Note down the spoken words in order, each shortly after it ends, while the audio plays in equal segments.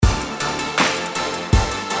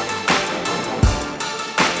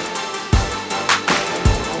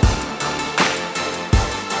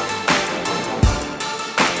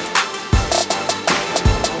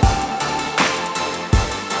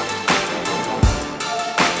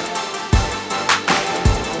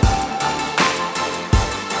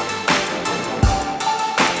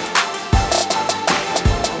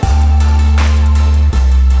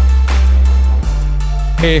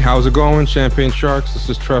Hey, how's it going, Champagne Sharks? This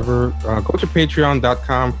is Trevor. Go to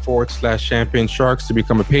patreon.com/Champagne Sharks to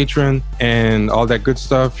become a patron and all that good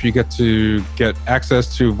stuff. You get to get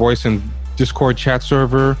access to voice and Discord chat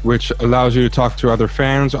server, which allows you to talk to other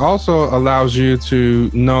fans, also allows you to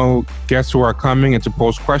know guests who are coming and to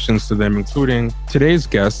pose questions to them, including today's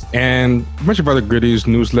guest, and a bunch of other goodies,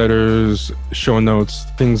 newsletters, show notes,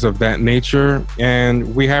 things of that nature.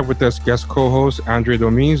 And we have with us guest co-host Andre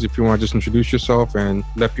Dominguez. If you want to just introduce yourself and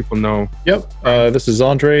let people know. Yep, this is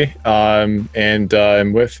Andre, and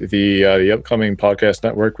I'm with the upcoming podcast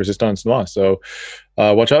network Resistance Noir. So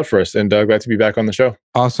watch out for us, and glad to be back on the show.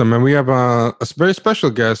 Awesome. And we have a very special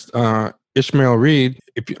guest, Ishmael Reed.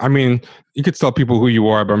 You could tell people who you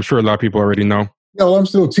are, but I'm sure a lot of people already know. Yeah, well, I'm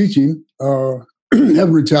still teaching.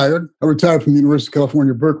 Haven't retired. I retired from the University of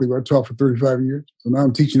California, Berkeley, where I taught for 35 years. So now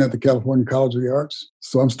I'm teaching at the California College of the Arts.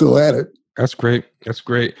 So I'm still at it. That's great.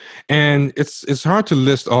 And it's hard to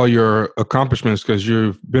list all your accomplishments because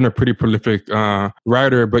you've been a pretty prolific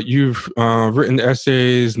writer, but you've written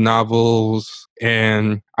essays, novels,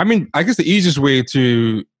 and I guess the easiest way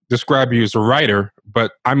to describe you as a writer.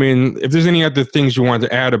 But if there's any other things you want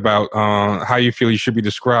to add about how you feel you should be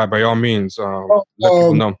described, by all means, let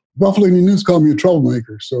people know. Buffalo Evening News called me a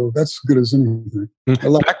troublemaker, so that's as good as anything.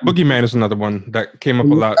 Black Boogeyman is another one that came up a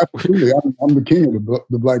lot. Absolutely, I'm the king of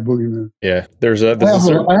the Black Boogeyman. Yeah, I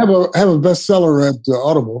have a bestseller at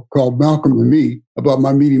Audible called Malcolm and Me, about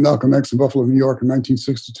my meeting Malcolm X in Buffalo, New York in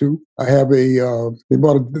 1962. I have they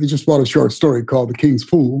just bought a short story called The King's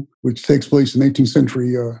Fool, which takes place in 18th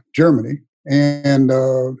century Germany, and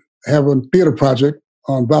I have a theater project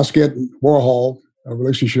on Basquiat and Warhol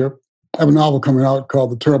relationship. I have a novel coming out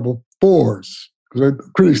called The Terrible Fours, because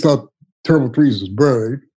critics thought Terrible Threes was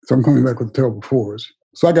buried, so I'm coming back with The Terrible Fours.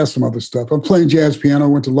 So I got some other stuff. I'm playing jazz piano. I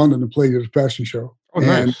went to London to play at a fashion show. Oh,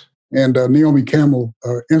 nice. And Naomi Campbell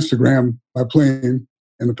Instagram my playing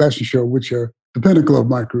in the fashion show, which the pinnacle of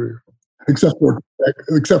my career, except for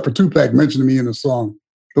Tupac mentioning me in a song.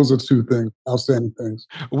 Those are two things, outstanding things.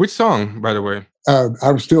 Which song, by the way?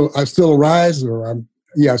 I still arise, I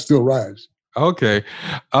still rise. Okay.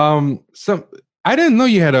 So I didn't know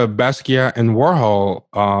you had a Basquiat and Warhol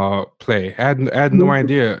play. I had no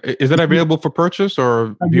idea. Is that available for purchase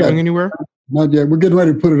or viewing anywhere? Not yet. We're getting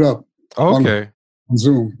ready to put it up. Okay. On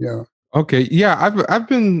Zoom, yeah. Okay. Yeah, I've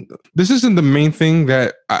been. This isn't the main thing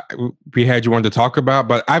that we had you wanted to talk about,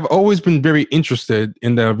 but I've always been very interested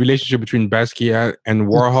in the relationship between Basquiat and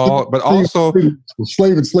Warhol, but also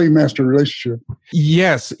slave and slave master relationship.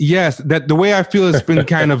 Yes. That the way I feel it's been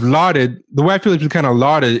kind of lauded. The way I feel it's been kind of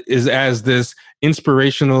lauded is as this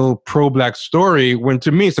inspirational pro-Black story, when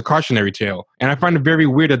to me it's a cautionary tale, and I find it very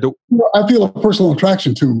weird that I feel a personal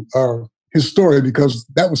attraction to his story because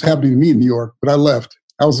that was happening to me in New York, but I left.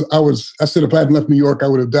 I said if I hadn't left New York, I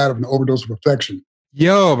would have died of an overdose of affection.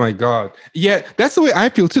 Yo, my God. Yeah, that's the way I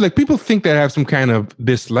feel too. Like people think that I have some kind of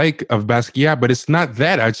dislike of Basquiat, but it's not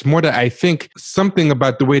that. It's more that I think something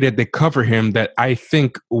about the way that they cover him that I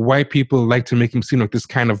think white people like to make him seem like this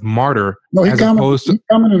kind of martyr. No, he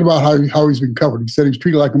commented about how he's been covered. He said he's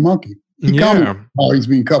treated like a monkey. He commented how he's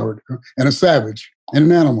being covered and a savage and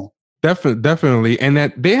an animal. Definitely. And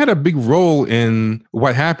that they had a big role in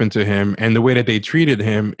what happened to him and the way that they treated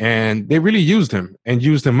him. And they really used him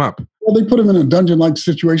up. Well, they put him in a dungeon-like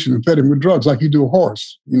situation and fed him with drugs like you do a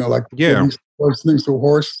horse, things to a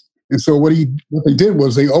horse. And so what they did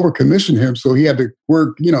was they overcommissioned him. So he had to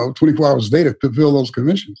work, 24 hours a day to fulfill those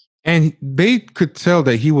commissions. And they could tell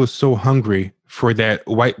that he was so hungry for that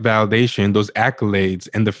white validation, those accolades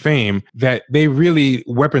and the fame, that they really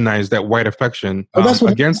weaponized that white affection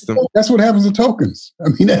against them. That's what happens to tokens.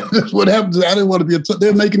 That's what happens. I didn't want to be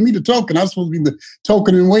they're making me the token. I was supposed to be the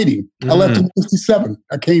token in waiting. I left in 1957.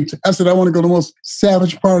 I said, I want to go to the most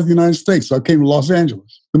savage part of the United States. So I came to Los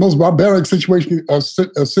Angeles. The most barbaric situation, a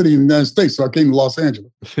city in the United States. So I came to Los Angeles.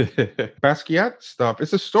 Basquiat stuff.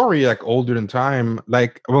 It's a story like older than time.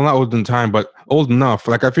 Not older than time, but old enough.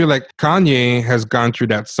 Like I feel like Kanye has gone through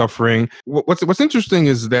that suffering. What's interesting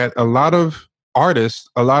is that a lot of artists,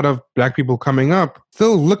 a lot of Black people coming up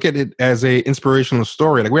still look at it as a inspirational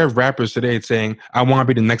story. Like we have rappers today saying, I want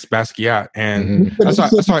to be the next Basquiat. And he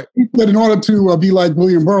said in order to be like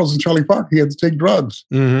William Burroughs and Charlie Parker, he had to take drugs.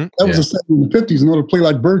 That was the 70s and 50s. In order to play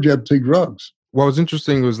like Bird, you had to take drugs. What was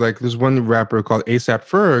interesting was like there's one rapper called A$AP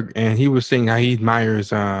Ferg, and he was saying how he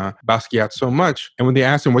admires Basquiat so much. And when they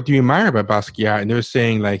asked him, what do you admire about Basquiat? And they were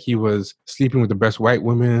saying like he was sleeping with the best white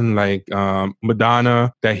women, like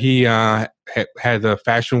Madonna, that he had the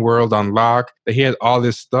fashion world on lock, that he had all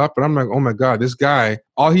this stuff. But I'm like, oh my God, this guy,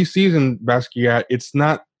 all he sees in Basquiat, it's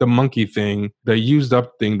not the monkey thing, the used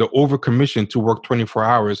up thing, the overcommission to work 24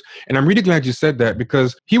 hours. And I'm really glad you said that,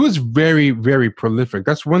 because he was very, very prolific.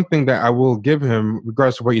 That's one thing that I will give him,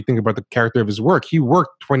 regardless of what you think about the character of his work. He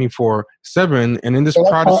worked 24/7. And in this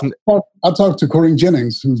Protestant... I talked to Corinne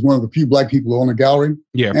Jennings, who's one of the few Black people who own a gallery.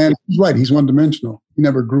 Yeah. And he's right. He's one-dimensional. He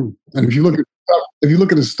never grew. And if you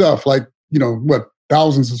look at his stuff, like,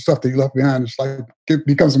 thousands of stuff that he left behind, it's like it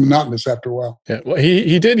becomes monotonous after a while. Yeah. Well,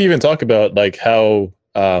 he did even talk about like how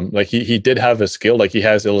he did have a skill, like he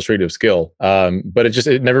has illustrative skill, but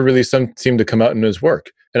it never really seemed to come out in his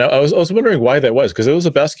work. And I was wondering why that was, because it was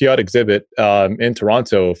a Basquiat exhibit in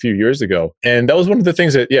Toronto a few years ago, and that was one of the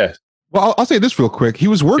things that Well, I'll say this real quick. He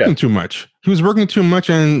was working too much. He was working too much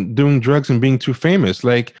and doing drugs and being too famous.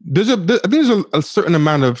 Like I think there's a certain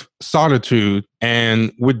amount of solitude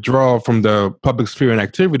and withdrawal from the public sphere and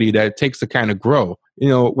activity that it takes to kind of grow.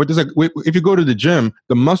 If you go to the gym,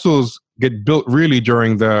 the muscles get built really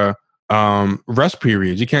during the rest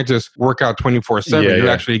periods. You can't just work out 24/7. You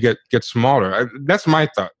actually get smaller. That's my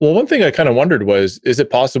thought. Well, one thing I kind of wondered was, is it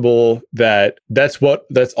possible that that's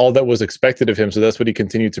all that was expected of him, so that's what he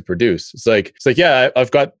continued to produce? It's like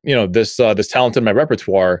I've got this talent in my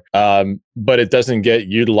repertoire, but it doesn't get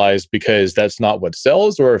utilized because that's not what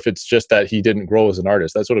sells, or if it's just that he didn't grow as an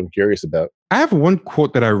artist. That's what I'm curious about. I have one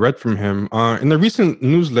quote that I read from him in the recent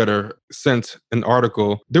newsletter. Sent an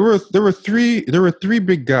article. There were three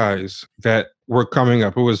big guys that were coming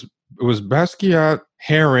up. It was Basquiat,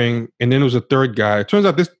 Haring, and then there was a third guy. It turns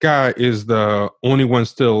out this guy is the only one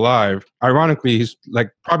still alive. Ironically, he's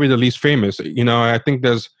like probably the least famous. I think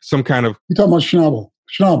there's some kind of... You're talking about Schnabel.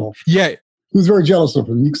 Schnabel. Yeah. He was very jealous of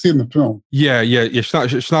him. You can see it in the film. Yeah.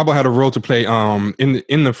 Schnabel had a role to play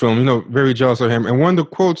in the film. Very jealous of him. And one of the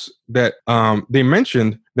quotes that they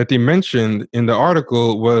mentioned in the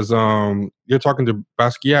article was you're talking to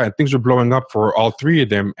Basquiat, and things were blowing up for all three of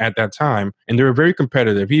them at that time, and they were very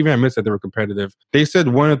competitive. He even admits that they were competitive. They said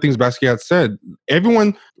one of the things Basquiat said,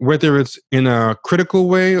 everyone, whether it's in a critical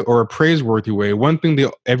way or a praiseworthy way, one thing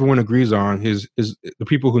everyone agrees on is the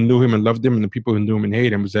people who knew him and loved him and the people who knew him and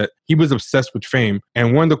hated him, was that he was obsessed with fame.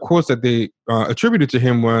 And one of the quotes that they attributed to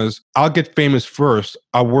him was, "I'll get famous first.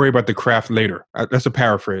 I'll worry about the craft later." That's a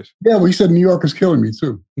paraphrase. Yeah, well, he said New York is killing me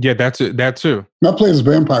too. Yeah, that's it. That too. That plays a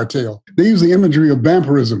vampire tale. They use the imagery of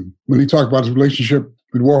vampirism when he talked about his relationship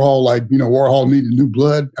with Warhol. Like, Warhol needed new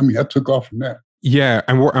blood. I mean, that took off from that. Yeah,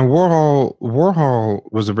 and Warhol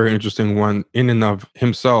was a very interesting one in and of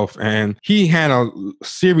himself, and he had a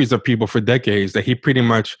series of people for decades that he pretty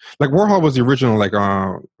much, like, Warhol was the original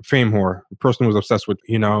fame whore, the person who was obsessed with,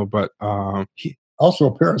 but he also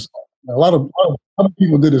a parasite. A lot of other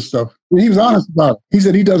people did this stuff. He was honest about it. He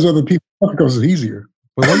said he does other people because it's easier.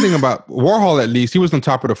 But one thing about Warhol, at least, he was on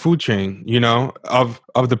top of the food chain, of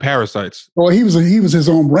the parasites. Well, he was his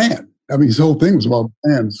own brand. I mean, his whole thing was about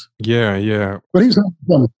brands. Yeah. But he's on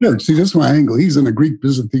the church. See, this is my angle. He's in the Greek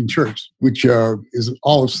Byzantine church, which is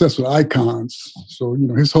all obsessed with icons. So,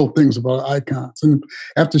 his whole thing was about icons. And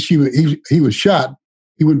after he was shot,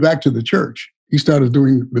 he went back to the church. He started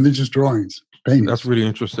doing religious drawings. Paintings. That's really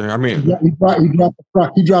interesting. I mean, he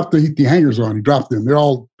dropped the hangers on. He dropped them. They're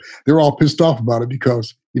all pissed off about it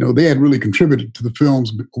because they had really contributed to the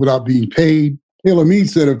films without being paid. Taylor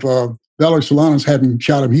Mead said if Valerie Solanas hadn't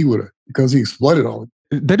shot him, he would have, because he exploited all of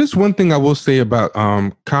it. That is one thing I will say about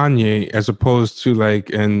Kanye, as opposed to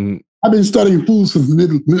I've been studying fools since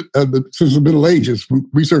the Middle Ages,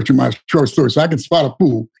 researching my short stories, so I can spot a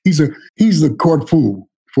fool. He's the court fool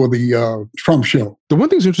for the Trump show. The one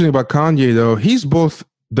thing that's interesting about Kanye, though, he's both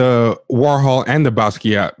the Warhol and the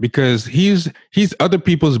Basquiat, because he's other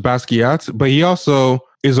people's Basquiats, but he also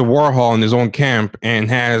is a Warhol in his own camp and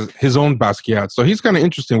has his own Basquiat. So he's kind of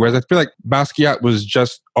interesting, whereas I feel like Basquiat was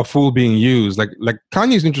just a fool being used. Like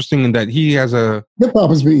Kanye's interesting in that he has a...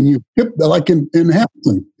 Hip-hop is being used, like in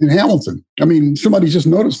Hamilton. In Hamilton. I mean, somebody just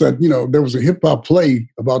noticed that, there was a hip-hop play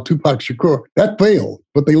about Tupac Shakur. That failed,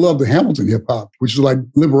 but they loved the Hamilton hip-hop, which is like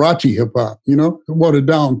Liberace hip-hop, watered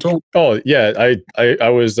down tone. Oh, yeah. I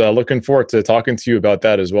was looking forward to talking to you about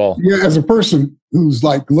that as well. Yeah, as a person who's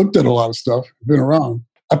looked at a lot of stuff, been around,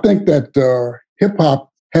 I think that hip-hop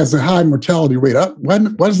has a high mortality rate. Why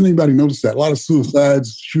doesn't anybody notice that? A lot of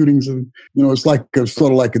suicides, shootings, and, it's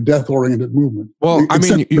sort of like a death-oriented movement. Well,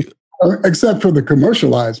 except for the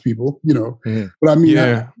commercialized people, Mm-hmm. But I mean,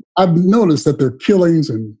 yeah. I've noticed that there are killings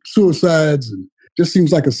and suicides and Just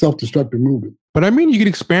seems like a self-destructive movement. But I mean, you could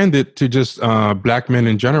expand it to just black men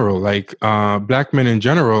in general. Like black men in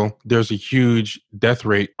general, there's a huge death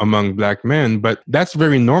rate among black men, but that's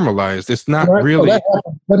very normalized. It's not really.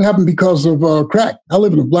 That happened because of crack. I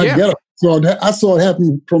live in a black ghetto, so I saw it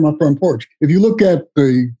happen from my front porch. If you look at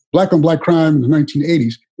the black on black crime in the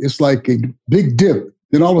 1980s, it's like a big dip.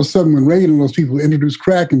 Then all of a sudden, when Reagan and those people introduced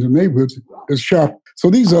crack into neighborhoods, it's sharp. So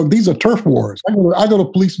these are turf wars. I go to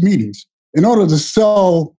police meetings. In order to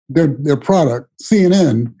sell their product,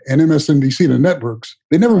 CNN and MSNBC, the networks,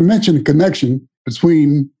 they never mentioned the connection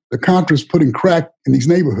between the Contras putting crack in these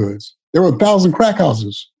neighborhoods. There were 1,000 crack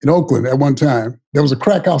houses in Oakland at one time. There was a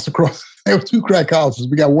crack house across. There were 2 crack houses.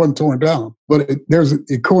 We got one torn down, but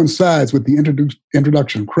it coincides with the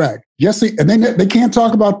introduction of crack. Yes, and they can't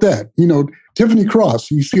talk about that. You know, Tiffany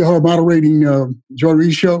Cross. You see her moderating Joy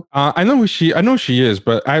Reid's show. I know she is,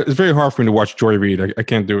 but it's very hard for me to watch Joy Reid. I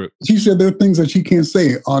can't do it. She said there are things that she can't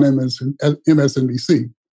say on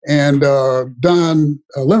MSNBC. And Don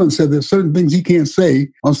Lemon said there's certain things he can't say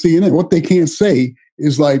on CNN. What they can't say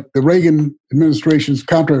is like the Reagan administration's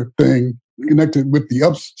Contra thing connected with the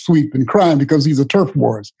upsweep in crime because these are turf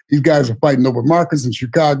wars. These guys are fighting over markets in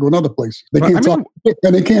Chicago and other places. They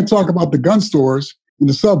can't talk about the gun stores in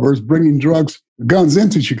the suburbs bringing guns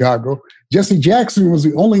into Chicago. Jesse Jackson was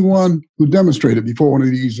the only one who demonstrated before one of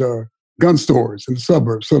these gun stores in the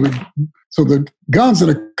suburbs. So the guns that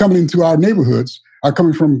are coming into our neighborhoods are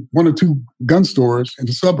coming from 1 or 2 gun stores in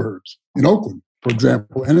the suburbs, in Oakland, for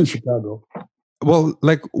example, and in Chicago. Well,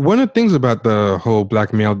 like one of the things about the whole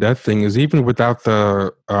black male death thing is even without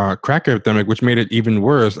the crack epidemic, which made it even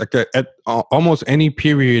worse, like at almost any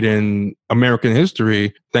period in American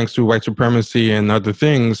history, thanks to white supremacy and other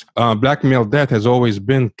things, black male death has always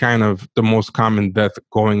been kind of the most common death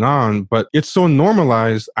going on. But it's so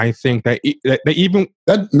normalized, I think, that even...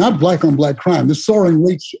 That not black on black crime. The soaring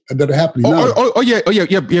rates that are happening now.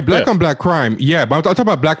 Yeah. Black on black crime. Yeah, but I'll talk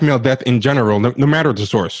about black male death in general, no matter the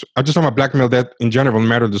source. I'm just talking about black male death in general, no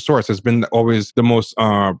matter the source, has been always the most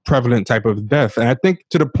prevalent type of death. And I think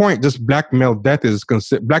to the point, just black male death is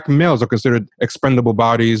black males are considered expendable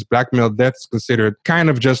bodies. Black male death is considered kind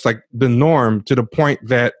of just like the norm, to the point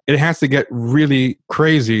that it has to get really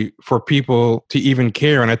crazy for people to even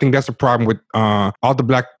care. And I think that's the problem with all the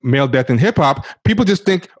black male death in hip hop. People just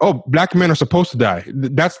think, oh, black men are supposed to die.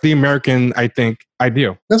 That's the American, I think,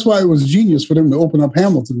 ideal. That's why it was genius for them to open up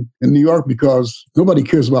Hamilton in New York, because nobody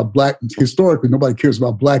cares about historically, nobody cares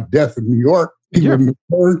about black death in New York. People have been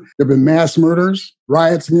murdered. There have been mass murders,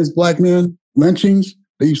 riots against black men, lynchings.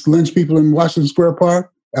 They used to lynch people in Washington Square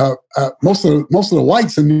Park. Most of the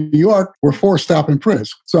whites in New York were forced to stop in prison.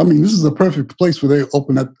 So, I mean, this is a perfect place where they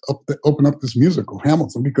open up this musical,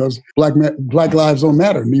 Hamilton, because black lives don't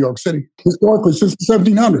matter in New York City, historically since the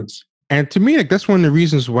 1700s. And to me, like, that's one of the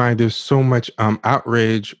reasons why there's so much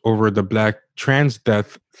outrage over the black trans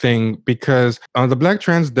death thing, because the black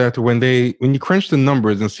trans death, when you crunch the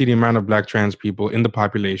numbers and see the amount of black trans people in the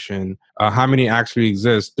population, how many actually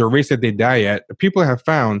exist, the rates that they die at, people have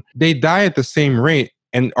found they die at the same rate,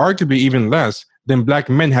 and arguably even less than black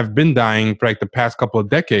men have been dying for like the past couple of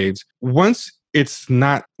decades. Once you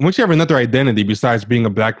have another identity besides being a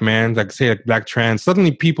black man, like say like black trans,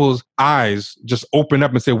 suddenly people's eyes just open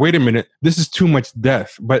up and say, wait a minute, this is too much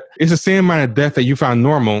death. But it's the same amount of death that you found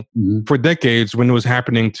normal for decades when it was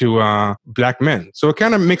happening to black men. So it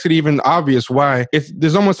kind of makes it even obvious why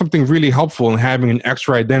there's almost something really helpful in having an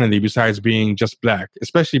extra identity besides being just black,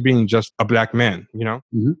 especially being just a black man, you know?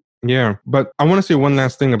 Mm-hmm. Yeah, but I want to say one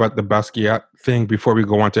last thing about the Basquiat thing before we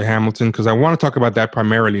go on to Hamilton, because I want to talk about that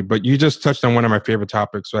primarily, but you just touched on one of my favorite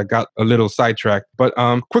topics, so I got a little sidetracked. But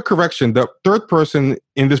quick correction, the third person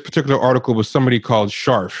in this particular article was somebody called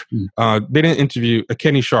Scharf. They didn't interview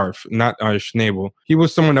Kenny Scharf, not Schnabel. He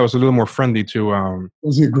was someone that was a little more friendly to...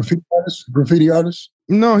 Was he a graffiti artist?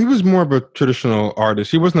 No, he was more of a traditional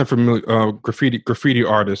artist. He wasn't a familiar graffiti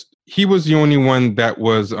artist. He was the only one that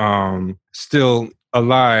was still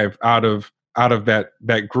alive out of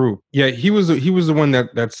that group. Yeah, he was the one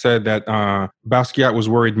that said that Basquiat was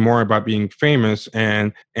worried more about being famous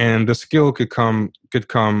and the skill could come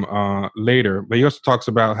later. But he also talks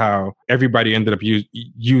about how everybody ended up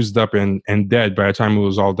used up and dead by the time it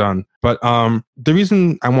was all done. But the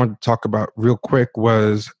reason I wanted to talk about real quick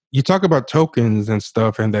was, you talk about tokens and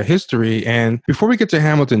stuff and the history. And before we get to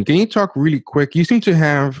Hamilton, can you talk really quick? You seem to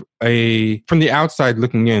have from the outside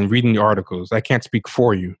looking in, reading the articles, I can't speak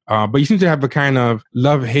for you, but you seem to have a kind of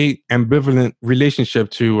love-hate, ambivalent relationship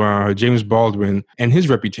to James Baldwin and his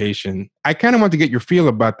reputation. I kind of want to get your feel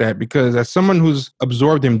about that, because as someone who's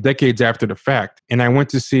absorbed him decades after the fact, and I went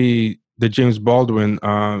to see the James Baldwin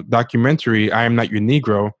documentary, I Am Not Your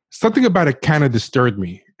Negro, something about it kind of disturbed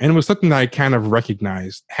me. And it was something that I kind of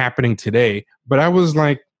recognized happening today. But I was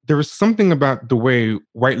like, there was something about the way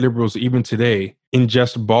white liberals, even today,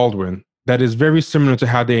 ingest Baldwin that is very similar to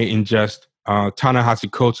how they ingest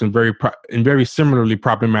Ta-Nehisi Coates in very similarly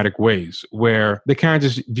problematic ways, where they kind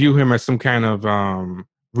of just view him as some kind of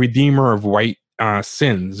redeemer of white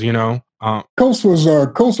sins, you know? Coates was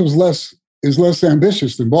less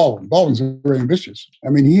ambitious than Baldwin. Baldwin's very ambitious. I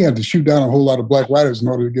mean, he had to shoot down a whole lot of black writers in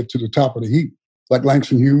order to get to the top of the heap, like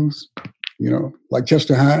Langston Hughes, you know, like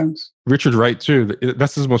Chester Himes. Richard Wright too.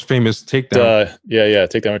 That's his most famous takedown.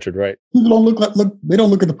 Takedown Richard Wright. People don't they don't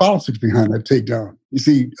look at the politics behind that takedown. You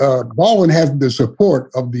see, Baldwin had the support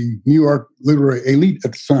of the New York literary elite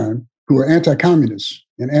at the time, who were anti-communists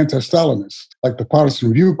and anti-Stalinists, like the Partisan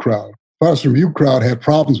Review crowd. Partisan Review crowd had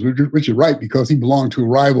problems with Richard Wright because he belonged to a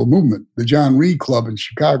rival movement, the John Reed Club in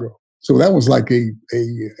Chicago. So that was like a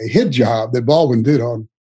hit job that Baldwin did on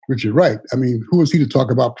Richard Wright. I mean, who is he to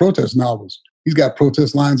talk about protest novels? He's got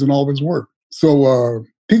protest lines in all of his work. So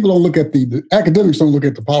people don't look at the academics don't look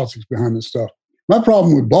at the politics behind this stuff. My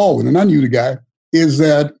problem with Baldwin, and I knew the guy, is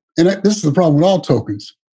that, and this is the problem with all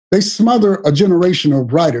tokens, they smother a generation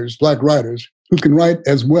of writers, black writers, who can write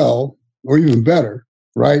as well or even better,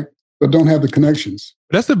 right? But don't have the connections.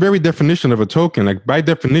 That's the very definition of a token. Like by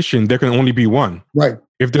definition, there can only be one. Right.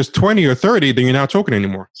 If there's 20 or 30, then you're not a token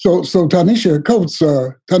anymore. So Ta-Nehisi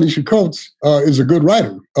Coates is a good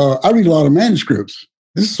writer. I read a lot of manuscripts.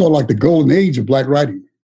 This is sort of like the golden age of black writing.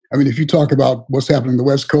 I mean, if you talk about what's happening in the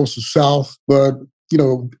West Coast, the South, but you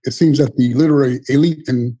know, it seems that the literary elite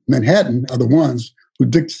in Manhattan are the ones who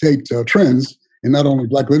dictate trends in not only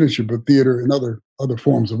black literature but theater and other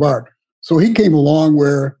forms of art. So he came along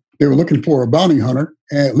where they were looking for a bounty hunter,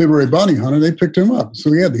 a literary bounty hunter. They picked him up.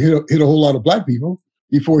 So he had to hit a whole lot of black people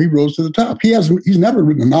before he rose to the top. He's never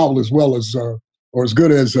written a novel as well as or as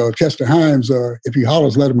good as Chester Himes. If He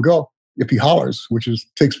Hollers, Let Him Go. If He Hollers, which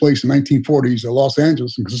takes place in 1940s Los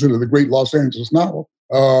Angeles and considered the great Los Angeles novel.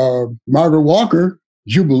 Margaret Walker,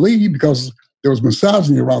 Jubilee, because there was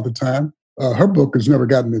misogyny around the time. Her book has never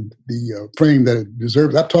gotten the fame that it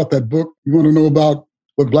deserves. I taught that book. You want to know about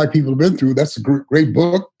what black people have been through? That's a great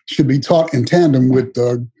book. Should be taught in tandem with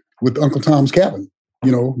Uncle Tom's Cabin.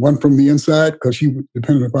 You know, one from the inside, because she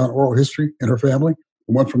depended upon oral history in her family,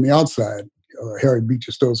 and one from the outside, Harriet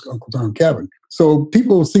Beecher Stowe's Uncle Tom's Cabin. So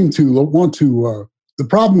people seem to want to, the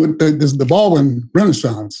problem with the Baldwin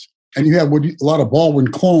Renaissance, and you have a lot of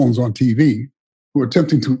Baldwin clones on TV who are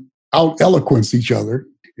attempting to out-eloquence each other,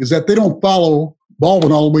 is that they don't follow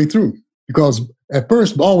Baldwin all the way through. Because at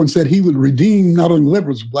first, Baldwin said he would redeem not only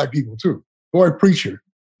liberals, but black people too.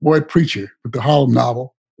 Boy Preacher with the Harlem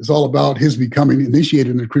novel is all about his becoming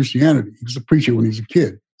initiated into Christianity. He was a preacher when he was a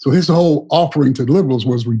kid. So his whole offering to liberals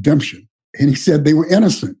was redemption. And he said they were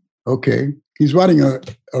innocent. Okay. He's writing a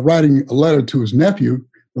letter to his nephew.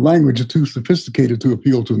 The language is too sophisticated to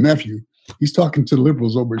appeal to a nephew. He's talking to the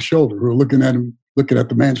liberals over his shoulder, who are looking at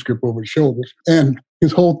the manuscript over his shoulders. And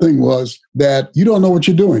his whole thing was that you don't know what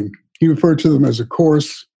you're doing. He referred to them as a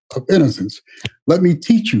course of innocence. Let me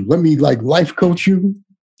teach you. Let me life coach you.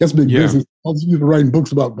 That's big business. All these people writing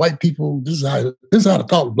books about white people. This is how to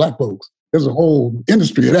talk to black folks. There's a whole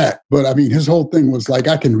industry of that. But I mean, his whole thing was like,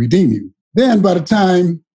 I can redeem you. Then by the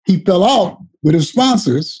time he fell out with his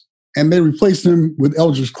sponsors and they replaced him with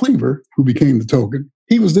Eldridge Cleaver, who became the token,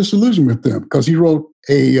 he was disillusioned with them because he wrote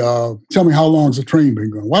Tell Me How Long's the Train Been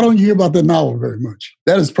Going? Why don't you hear about that novel very much?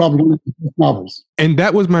 That is probably one of the best novels. And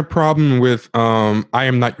that was my problem with I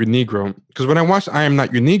Am Not Your Negro. Because when I watched I Am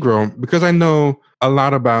Not Your Negro, because I know a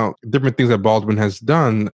lot about different things that Baldwin has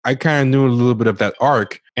done, I kind of knew a little bit of that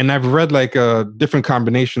arc. And I've read like a different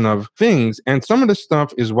combination of things. And some of the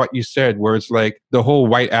stuff is what you said, where it's like the whole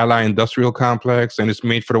white ally industrial complex and it's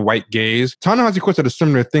made for the white gaze. Ta-Nehisi Coates had a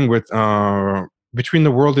similar thing with Between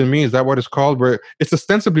the World and Me. Is that what it's called? Where it's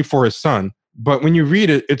ostensibly for his son. But when you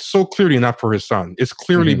read it, it's so clearly not for his son. It's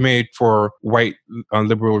clearly made for white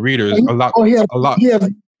liberal readers.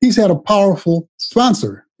 He's had a powerful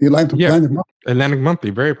sponsor, the Atlantic Monthly. Atlantic Monthly,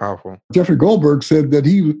 very powerful. Jeffrey Goldberg said that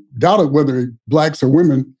he doubted whether blacks or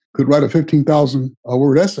women could write a 15,000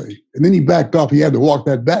 word essay. And then he backed off. He had to walk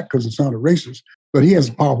that back because it sounded racist. But he has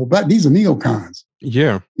a powerful back. These are neocons.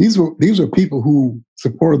 Yeah. These are people who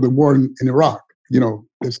supported the war in Iraq. You know,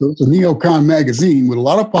 it's a neocon magazine with a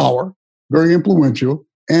lot of power, very influential,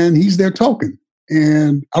 and he's their token.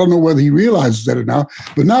 And I don't know whether he realizes that or not,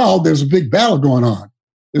 but now there's a big battle going on.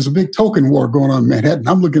 There's a big token war going on in Manhattan.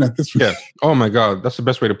 I'm looking at this. Yeah. Oh my God. That's the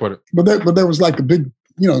best way to put it. But there was like a big,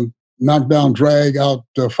 knockdown, drag out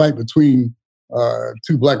fight between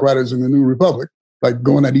two black writers in the New Republic, like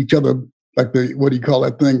going at each other, like what do you call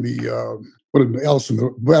that thing? What else in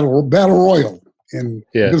the battle royal in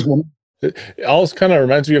Invisible. It also kind of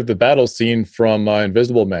reminds me of the battle scene from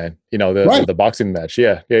Invisible Man, the boxing match.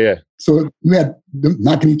 Yeah. So you had them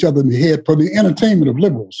knocking each other in the head for the entertainment of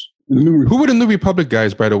liberals. Who were the New Republic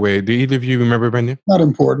guys, by the way? Do either of you remember, Brendan? Not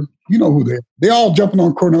important. You know who they are. They're all jumping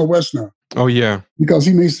on Cornel West now. Oh, yeah. Because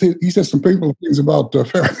he said some people things about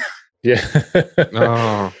Farrakhan. Yeah.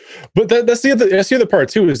 Oh. But that's the other part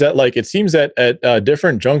too, is that like it seems that at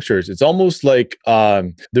different junctures, it's almost like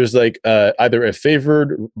there's like either a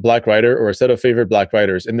favored black writer or a set of favored black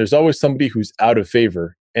writers, and there's always somebody who's out of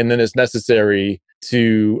favor, and then it's necessary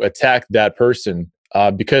to attack that person.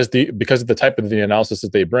 Because of the type of the analysis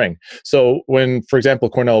that they bring. So when, for example,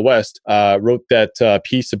 Cornel West wrote that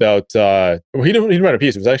piece about, he didn't write a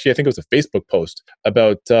piece. It was actually, I think it was a Facebook post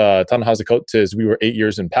about Ta-Nehisi Coates' "We Were 8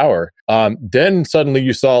 Years in Power." Then suddenly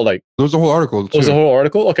you saw like there was a whole article. It was a whole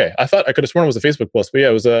article. Okay, I could have sworn it was a Facebook post, but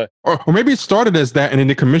yeah, it was a. Or maybe it started as that, and then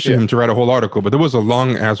they commissioned him to write a whole article. But there was a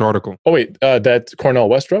long ass article. Oh wait, that Cornel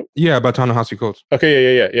West wrote? Yeah, about Ta-Nehisi Coates.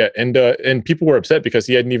 Okay, yeah, and people were upset because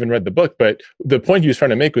he hadn't even read the book. But the point he was trying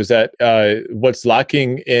to make was that what's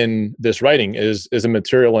lacking in this writing is a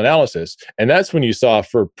material analysis, and that's when you saw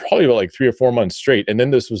for probably about like 3 or 4 months straight. And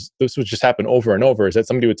then this would just happen over and over. Is that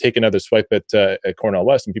somebody would take another swipe at Cornel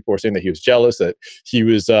West, and people were saying that he was jealous, that he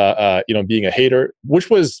was being a hater,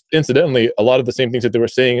 which was incidentally a lot of the same things that they were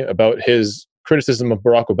saying about his criticism of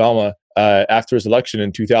Barack Obama after his election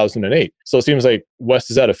in 2008. So it seems like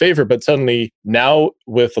West is out of favor, but suddenly now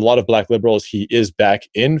with a lot of black liberals, he is back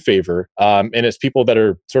in favor. And it's people that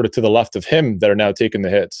are sort of to the left of him that are now taking the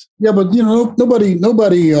hits. Yeah, but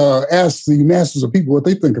nobody asks the masses of people what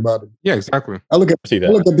they think about it. Yeah, exactly. I look at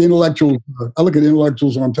the intellectuals. I look at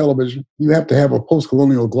intellectuals on television. You have to have a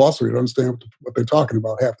post-colonial glossary to understand what they're talking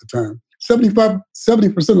about half the time.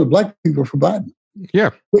 70% of black people are for Biden. Yeah.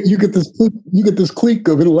 But you get this clique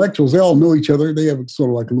of intellectuals. They all know each other. They have sort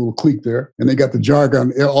of like a little clique there, and they got the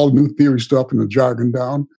jargon, all new theory stuff, and the jargon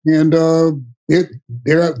down. And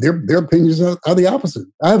their opinions are the opposite.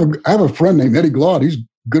 I have a friend named Eddie Glaude. He's a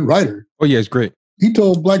good writer. Oh yeah, he's great. He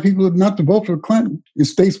told black people not to vote for Clinton in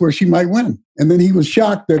states where she might win, and then he was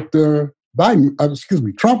shocked that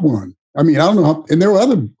Trump won. I mean, I don't know how, and there were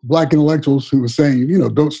other black intellectuals who were saying,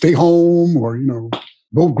 don't stay home, or,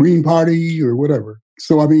 vote Green Party or whatever.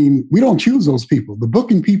 So, I mean, we don't choose those people. The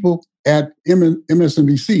booking people at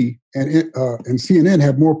MSNBC and CNN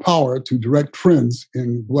have more power to direct trends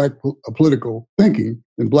in black political thinking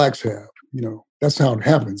than blacks have. That's how it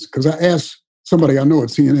happens. Because I asked somebody I know at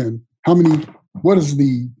CNN, what is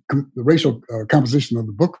the racial composition of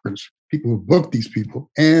the bookers, people who book these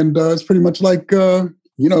people? And it's pretty much like,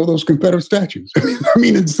 those Confederate statues. I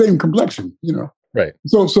mean, it's the same complexion, Right.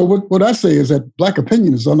 So what I say is that black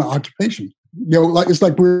opinion is under occupation. It's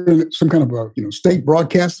like we're in some kind of state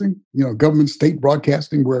broadcasting, government state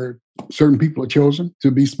broadcasting, where certain people are chosen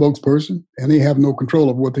to be spokesperson, and they have no control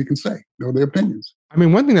of what they can say or their opinions. I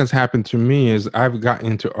mean, one thing that's happened to me is I've gotten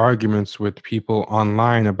into arguments with people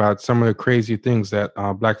online about some of the crazy things that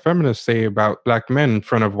black feminists say about black men in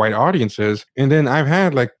front of white audiences. And then I've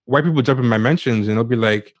had like white people jump in my mentions and they'll be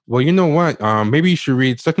like, well, you know what? Maybe you should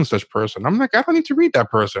read such and such person. I'm like, I don't need to read that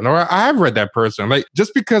person, or I have read that person. Like,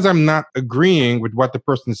 just because I'm not agreeing with what the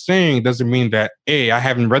person's saying doesn't mean that A, I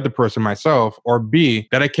haven't read the person myself, or B,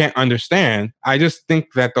 that I can't understand. I just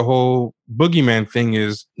think that the whole boogeyman thing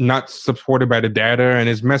is not supported by the data and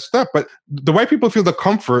is messed up. But the white people feel the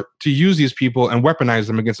comfort to use these people and weaponize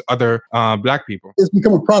them against other black people. It's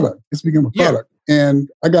become a product. Yeah. And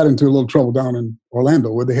I got into a little trouble down in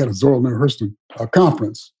Orlando where they had a Zora Neale Hurston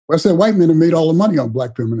conference. Where I said white men have made all the money on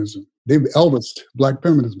black feminism. They've Elvised black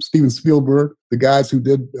feminism. Steven Spielberg, the guys who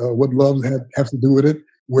did What Love Has to Do with It,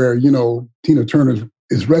 where, Tina Turner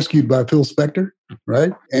is rescued by Phil Spector,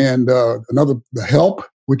 right? And The Help,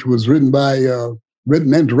 which was written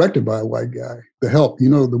and directed by a white guy. The Help, the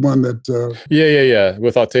one that... Yeah.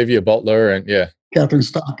 With Octavia Butler and Catherine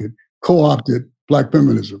Stockett co-opted black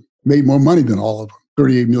feminism, made more money than all of them,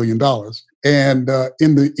 $38 million. And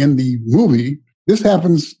in the movie, this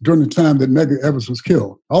happens during the time that Medgar Evers was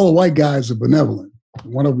killed. All the white guys are benevolent.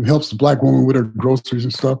 One of them helps the black woman with her groceries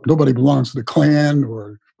and stuff. Nobody belongs to the Klan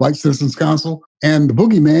or White Citizens Council. And the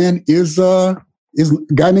boogeyman is a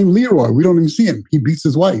guy named Leroy. We don't even see him. He beats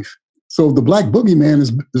his wife. So the black boogeyman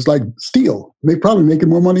is like Steel. They probably making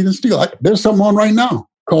more money than Steel. There's something on right now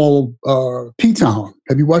called P-Town.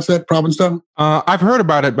 Have you watched that, Provincetown? I've heard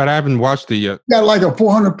about it, but I haven't watched it yet. Got like a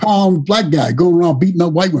 400-pound black guy going around beating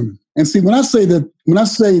up white women. And see, when I say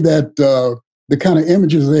that the kind of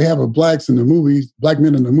images they have of blacks in the movies, black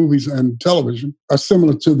men in the movies and television, are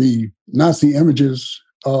similar to the Nazi images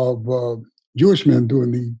of Jewish men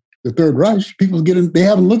during the Third Reich. People they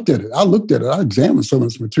haven't looked at it. I looked at it. I examined some of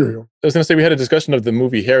this material. I was going to say, we had a discussion of the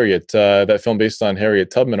movie Harriet, that film based on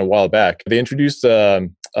Harriet Tubman a while back. They introduced a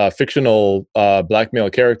fictional black male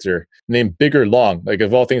character named Bigger Long, like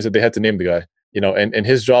of all things that they had to name the guy. And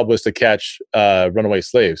his job was to catch runaway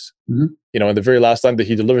slaves. Mm-hmm. And the very last line that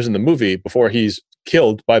he delivers in the movie before he's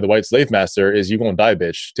killed by the white slave master is, "You gonna die,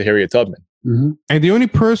 bitch," to Harriet Tubman. Mm-hmm. And the only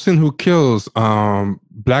person who kills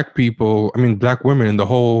black women in the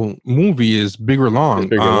whole movie is Bigger Long.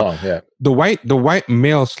 Bigger Long, yeah. The white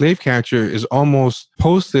male slave catcher is almost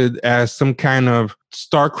posted as some kind of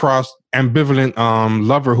star-crossed, ambivalent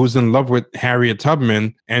lover who's in love with Harriet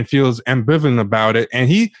Tubman and feels ambivalent about it.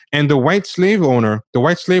 And the white slave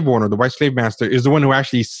master is the one who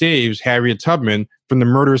actually saves Harriet Tubman from the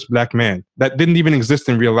murderous black man that didn't even exist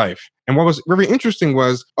in real life. And what was very interesting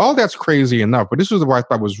was, all that's crazy enough, but this was what I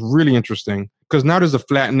thought was really interesting, because now there's a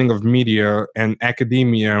flattening of media and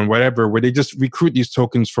academia and whatever, where they just recruit these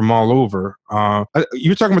tokens from all over.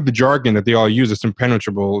 You're talking about the jargon that they all use. It's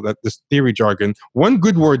impenetrable, this theory jargon. One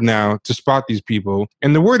good word now to spot these people,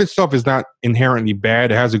 and the word itself is not inherently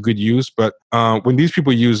bad. It has a good use, but when these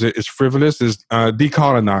people use it, it's frivolous, is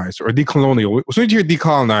decolonize or decolonial. As soon as you hear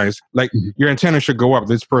decolonize, like your antenna should go up.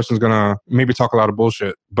 This person's going to maybe talk a lot of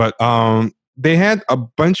bullshit. But they had a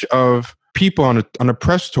bunch of people on a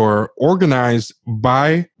press tour organized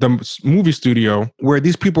by the movie studio, where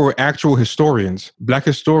these people were actual historians, black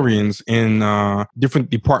historians in different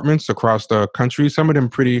departments across the country, some of them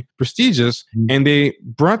pretty prestigious. And they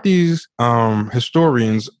brought these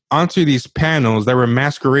historians onto these panels that were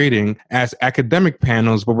masquerading as academic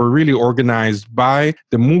panels, but were really organized by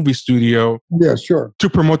the movie studio. Yeah, sure. To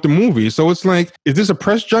promote the movie. So it's like, is this a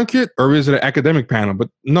press junket or is it an academic panel? But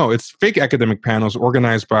no, it's fake academic panels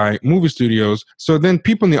organized by movie studios. So then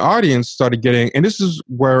people in the audience started getting, and this is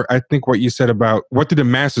where I think what you said about what did the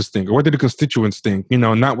masses think, or what did the constituents think,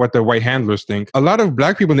 not what the white handlers think. A lot of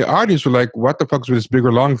black people in the audience were like, what the fuck's with this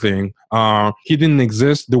Bigger Long thing? He didn't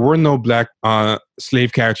exist. There were no black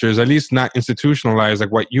slave catchers, at least not institutionalized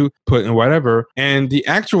like what you put and whatever. And the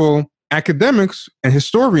actual academics and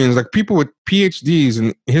historians, like people with PhDs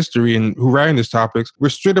in history and who write on these topics, were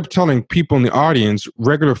straight up telling people in the audience,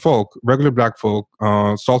 regular black folk,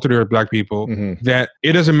 salted earth black people, that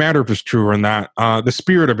it doesn't matter if it's true or not. The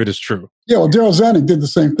spirit of it is true. Yeah, well, Daryl Zanuck did the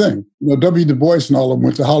same thing. W. Du Bois and all of them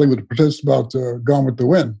went to Hollywood to protest about Gone with the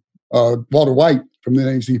Wind. Walter White from the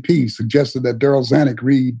NAACP suggested that Daryl Zanuck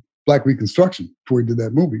read Black Reconstruction before he did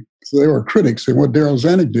that movie. So they were critics. And what Daryl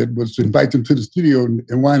Zanuck did was to invite them to the studio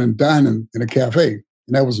and wine and dine in a cafe.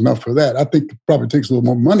 And that was enough for that. I think it probably takes a little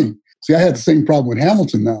more money. See, I had the same problem with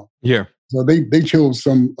Hamilton now. Yeah. So they chose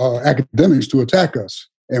some academics to attack us.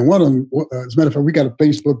 And one of them, as a matter of fact, we got a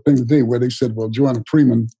Facebook thing today where they said, well, Joanna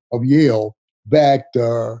Freeman of Yale backed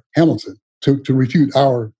Hamilton to refute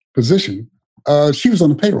our position. She was on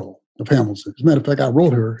the payroll of Hamilton. As a matter of fact, I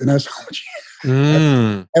wrote her and asked how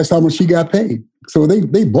much she got paid. So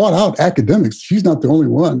they bought out academics. She's not the only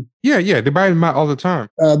one. Yeah, they buy them out all the time.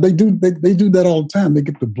 They do that all the time. They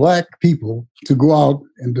get the black people to go out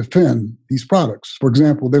and defend these products. For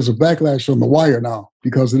example, there's a backlash on The Wire now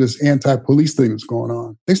because of this anti-police thing that's going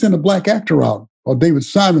on. They send a black actor out, or David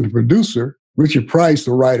Simon, the producer, Richard Price,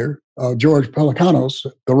 the writer, George Pelecanos,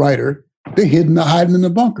 the writer. They're hiding in the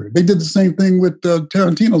bunker. They did the same thing with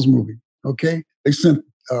Tarantino's movie. Okay, they sent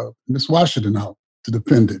Miss Washington out to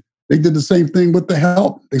defend it. They did the same thing with The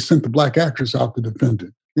Help. They sent the black actress out to defend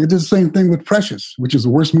it. They did the same thing with Precious, which is the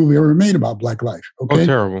worst movie ever made about black life. Okay? Oh,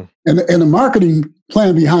 terrible. And the marketing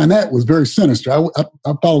plan behind that was very sinister.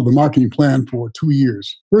 I followed the marketing plan for 2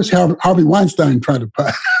 years. First, Harvey Weinstein tried to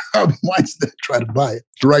buy it,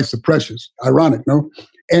 the rights to Precious. Ironic, no?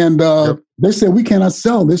 And they said, we cannot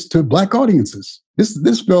sell this to black audiences.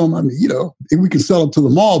 This film, we can sell it to the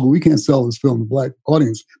mall, but we can't sell this film to black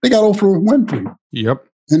audience. They got Oprah Winfrey. Yep.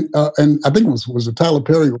 And I think it was it Tyler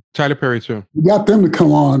Perry? Tyler Perry, too. We got them to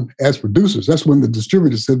come on as producers. That's when the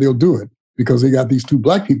distributor said they'll do it because they got these two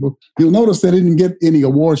black people. You'll notice they didn't get any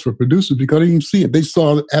awards for producers because they didn't see it. They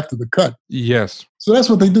saw it after the cut. Yes. So that's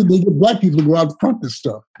what they do. They get black people to go out and front this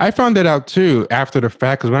stuff. I found that out, too, after the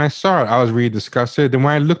fact, because when I saw it, I was really disgusted. Then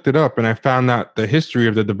when I looked it up and I found out the history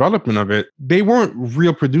of the development of it, they weren't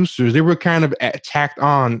real producers. They were kind of tacked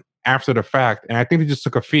on after the fact. And I think they just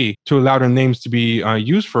took a fee to allow their names to be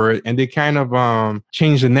used for it. And they kind of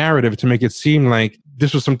changed the narrative to make it seem like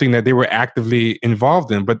this was something that they were actively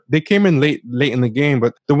involved in. But they came in late in the game.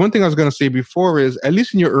 But the one thing I was going to say before is, at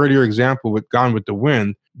least in your earlier example with Gone with the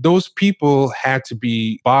Wind, those people had to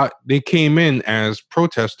be bought. They came in as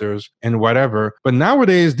protesters and whatever. But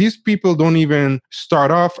nowadays, these people don't even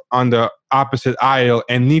start off on the opposite aisle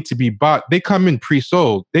and need to be bought. They come in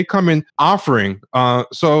pre-sold. They come in offering.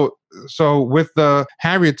 So with the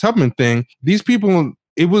Harriet Tubman thing, these people,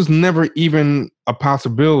 it was never even a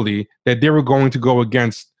possibility that they were going to go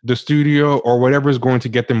against the studio or whatever is going to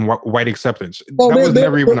get them white acceptance. That was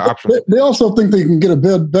never even an option. They also think they can get a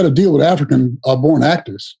better deal with African-born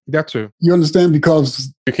actors. That's true. You understand?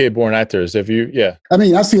 Because UK-born actors, I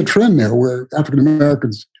mean, I see a trend there where African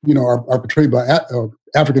Americans, are portrayed by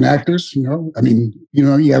African actors. I mean,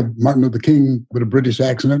 you have Martin Luther King with a British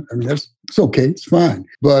accent. I mean, it's okay, it's fine.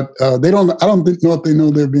 But they don't. I don't know if they know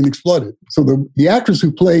they're being exploited. So the actress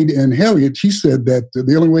who played in Harriet, she said that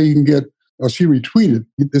the only way you can get, or she retweeted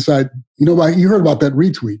this. You heard about that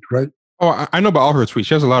retweet, right? Oh, I know about all her tweets.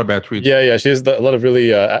 She has a lot of bad tweets. Yeah. She has a lot of really...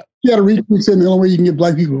 She had a retweet saying the only way you can get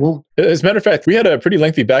black people to vote. As a matter of fact, we had a pretty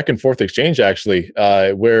lengthy back and forth exchange, actually,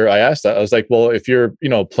 where I asked that. I was like, well, if you're,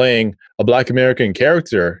 playing a Black American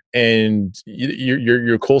character and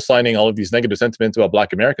you're co-signing all of these negative sentiments about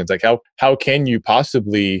Black Americans, like how can you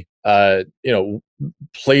possibly,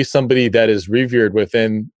 play somebody that is revered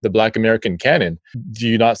within the Black American canon? Do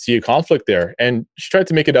you not see a conflict there? And she tried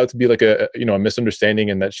to make it out to be like a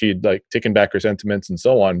misunderstanding, and that she'd like taken back her sentiments and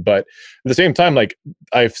so on. But at the same time, like,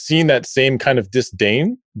 I've seen that same kind of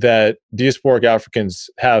disdain that diasporic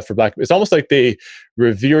Africans have for Black. It's almost like they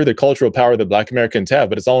revere the cultural power that Black Americans have,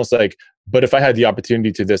 but it's almost like, but if I had the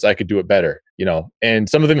opportunity to this, I could do it better, And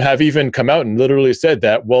some of them have even come out and literally said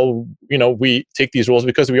that, well, we take these roles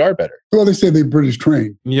because we are better. Well, they say they're British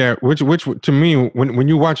trained. Yeah, which to me, when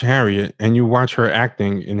you watch Harriet and you watch her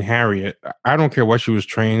acting in Harriet, I don't care what she was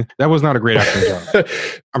trained. That was not a great acting job.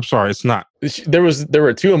 I'm sorry, it's not. There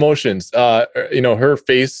were two emotions. Her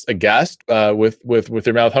face aghast with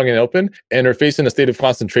her mouth hanging open, and her face in a state of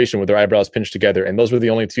concentration with her eyebrows pinched together. And those were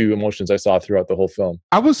the only two emotions I saw throughout the whole film.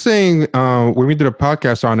 I was saying when we did a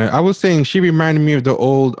podcast on it, I was saying she reminded me of the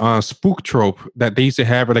old spook trope that they used to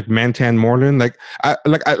have, like Mantan Moreland. Like I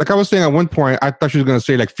was saying at one point, I thought she was gonna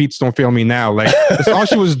say like "Feet don't fail me now." Like that's all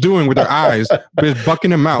she was doing with her eyes, was bucking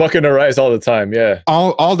them out, bucking her eyes all the time. Yeah,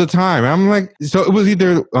 all the time. I'm like, so it was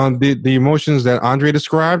either the emotions that Andre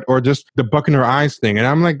described or just the bucking her eyes thing, and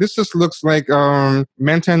I'm like, this just looks like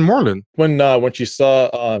Mantan Moreland. When she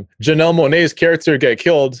saw Janelle Monáe's character get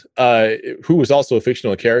killed, who was also a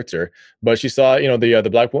fictional character, but she saw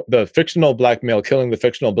the fictional black male killing the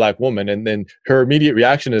fictional black woman, and then her immediate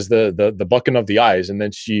reaction is the bucking of the eyes, and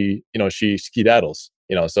then she skedaddles.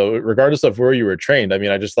 So regardless of where you were trained, I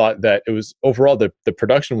mean, I just thought that it was overall the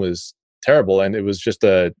production was terrible, and it was just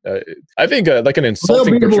I think like an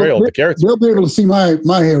insulting portrayal of the character. They'll be able to see my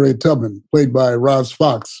Harriet Tubman, played by Roz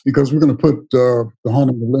Fox, because we're going to put the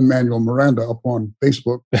Haunting of Lin-Manuel Miranda up on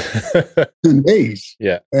Facebook in days.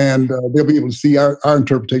 Yeah, and they'll be able to see our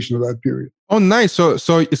interpretation of that period. Oh, nice. So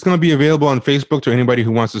it's going to be available on Facebook to anybody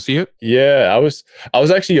who wants to see it? Yeah, I was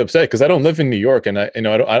actually upset because I don't live in New York, and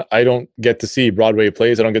I don't get to see Broadway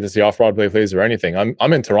plays. I don't get to see off-Broadway plays or anything.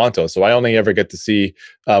 I'm in Toronto, so I only ever get to see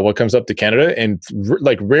what comes up to Canada, and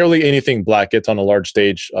rarely anything Black gets on a large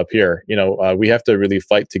stage up here. We have to really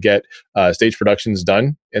fight to get stage productions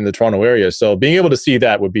done in the Toronto area. So being able to see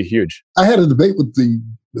that would be huge. I had a debate with the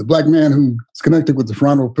Black man who's connected with the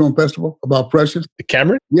Toronto Film Festival about Precious.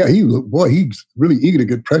 Cameron? Yeah, he's really eager to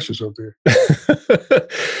get Precious up there.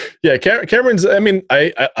 Yeah, Cameron's. I mean,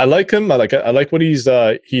 I like him. I like what he's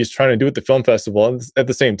trying to do at the film festival. And at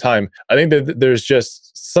the same time, I think that there's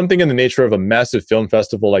just something in the nature of a massive film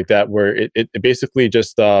festival like that, where it basically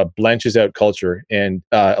just blanches out culture. And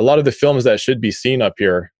a lot of the films that should be seen up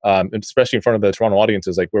here, especially in front of the Toronto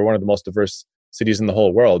audiences, like we're one of the most diverse cities in the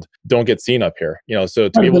whole world, don't get seen up here. So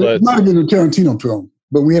to be able to... It might have been a Tarantino film,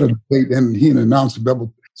 but we had a debate, and he and the announcer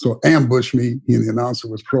ambushed me. He and the announcer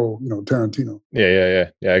was pro, Tarantino. Yeah.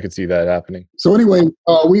 I could see that happening. So anyway,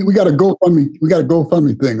 we got a GoFundMe. We got a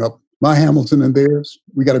GoFundMe thing up. My Hamilton and theirs.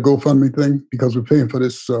 We got a GoFundMe thing because we're paying for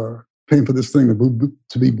this thing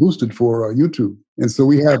to be boosted for YouTube. And so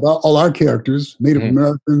we have all our characters: Native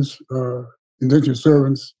Americans, indentured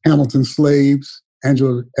servants, Hamilton slaves,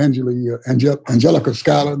 Angelica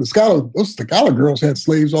Schuyler. Those Schuyler girls had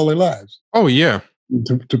slaves all their lives. Oh yeah.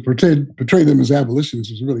 To portray them as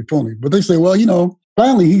abolitionists is really phony. But they say, well,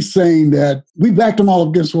 finally he's saying that we backed them all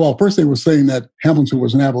against the wall. First they were saying that Hamilton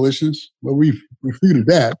was an abolitionist. Well, we refuted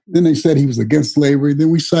that. Then they said he was against slavery.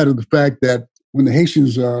 Then we cited the fact that when the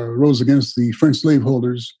Haitians rose against the French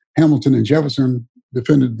slaveholders, Hamilton and Jefferson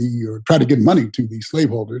defended tried to get money to the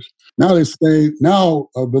slaveholders. Now they say,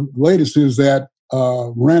 the latest is that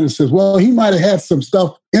Miranda says, well, he might have had some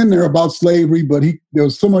stuff in there about slavery, but there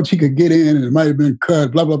was so much he could get in and it might have been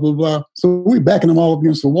cut, blah, blah, blah, blah. So we're backing them all up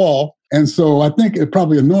against the wall. And so I think it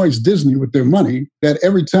probably annoys Disney with their money that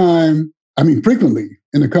every time, frequently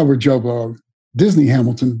in the coverage of Disney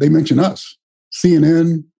Hamilton, they mention us.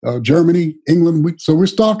 CNN, Germany, England, so we're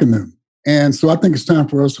stalking them. And so I think it's time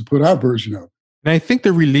for us to put our version up. And I think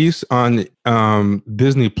the release on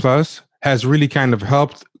Disney Plus has really kind of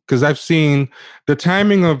helped, because I've seen the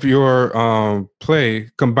timing of your play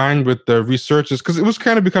combined with the researches, because it was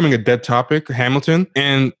kind of becoming a dead topic, Hamilton,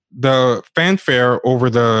 and the fanfare over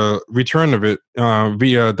the return of it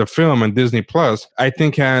via the film and Disney Plus, I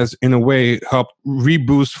think has, in a way, helped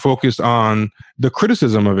reboost focus on the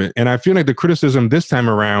criticism of it. And I feel like the criticism this time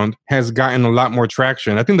around has gotten a lot more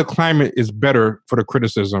traction. I think the climate is better for the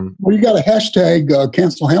criticism. Well, you got a hashtag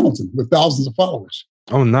cancel Hamilton with thousands of followers.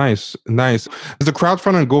 Oh, nice. Is the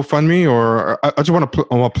crowdfunding on GoFundMe, or I just want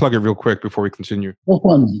to plug it real quick before we continue?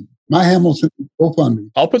 GoFundMe. My Hamilton, GoFundMe.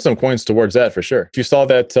 I'll put some coins towards that for sure. If you saw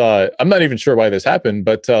that, I'm not even sure why this happened,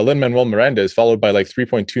 but Lin-Manuel Miranda is followed by like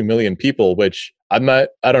 3.2 million people, which I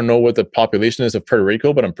don't know what the population is of Puerto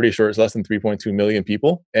Rico, but I'm pretty sure it's less than 3.2 million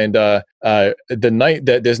people. And the night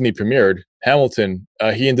that Disney premiered Hamilton,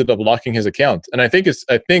 he ended up locking his account. And I think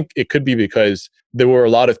it could be because there were a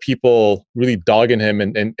lot of people really dogging him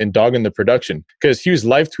and dogging the production, because he was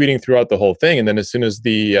live tweeting throughout the whole thing. And then as soon as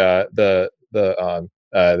his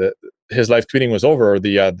live tweeting was over, or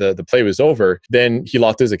the play was over, then he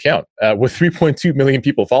locked his account with 3.2 million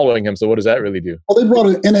people following him. So what does that really do? Well, they brought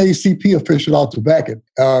an NAACP official out to back it,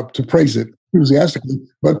 to praise it enthusiastically.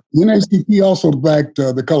 But the NAACP also backed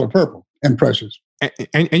The Color Purple and Precious.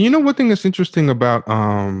 And you know, one thing that's interesting about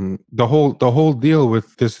the whole deal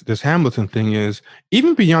with this Hamilton thing is,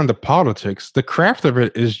 even beyond the politics, the craft of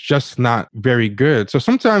it is just not very good. So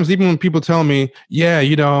sometimes, even when people tell me, yeah,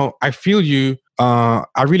 I feel you, I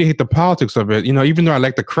really hate the politics of it, even though I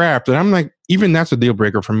like the craft, and I'm like, even that's a deal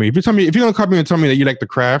breaker for me. If you don't come here and tell me that you like the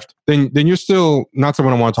craft, then you're still not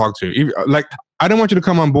someone I want to talk to. I don't want you to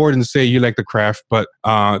come on board and say you like the craft, but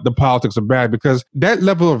the politics are bad, because that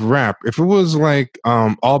level of rap, if it was like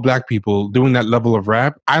all black people doing that level of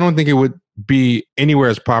rap, I don't think it would be anywhere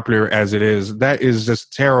as popular as it is. That is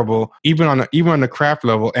just terrible, even on the craft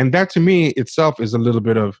level. And that, to me itself, is a little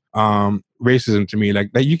bit of racism to me,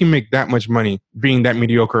 like that you can make that much money being that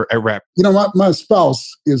mediocre at rap. My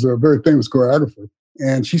spouse is a very famous choreographer,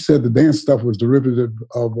 and she said the dance stuff was derivative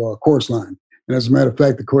of Chorus Line. And as a matter of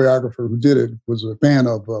fact, the choreographer who did it was a fan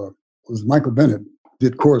of was Michael Bennett,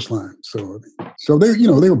 did Chorus Line. So they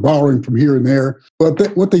they were borrowing from here and there.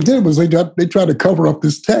 But what they did was they tried to cover up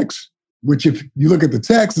this text, which, if you look at the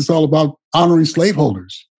text, it's all about honoring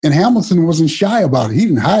slaveholders. And Hamilton wasn't shy about it. He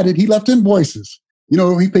didn't hide it. He left invoices. He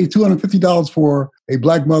paid $250 for a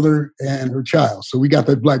black mother and her child. So we got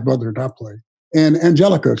that black mother in our play. And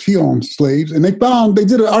Angelica, she owned slaves. And they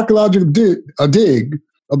did an archaeological dig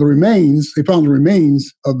of the remains. They found the remains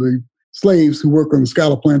of the slaves who worked on the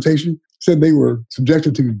Schuyler plantation. Said they were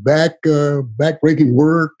subjected to back-breaking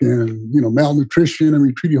work and malnutrition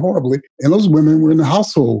and treated horribly. And those women were in the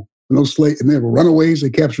household. And those slaves, and they were runaways. They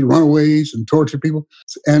captured runaways and tortured people.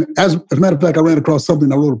 And as a matter of fact, I ran across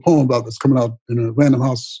something. I wrote a poem about this coming out in a Random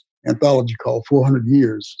House anthology called 400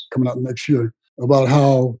 Years, coming out next year, about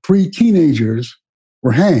how 3 teenagers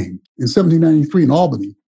were hanged in 1793 in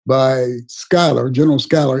Albany by Schuyler, General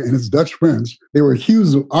Schuyler, and his Dutch friends. They were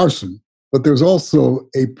accused of arson, but there was also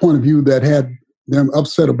a point of view that had them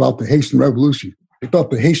upset about the Haitian Revolution. They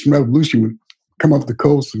thought the Haitian Revolution would come up the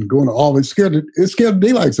coast and go into Albany. It scared the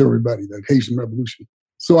daylights of everybody, that Haitian Revolution.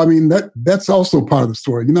 So, that's also part of the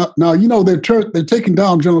story. Now, they're taking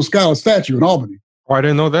down General Schuyler's statue in Albany. Oh, I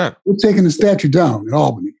didn't know that. They're taking the statue down in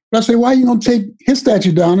Albany. But I say, why you don't take his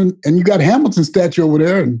statue down and you got Hamilton's statue over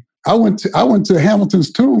there? And I went to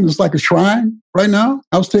Hamilton's tomb. It's like a shrine right now.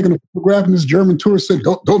 I was taking a photograph, and this German tourist said,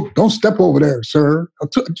 "Don't step over there, sir." A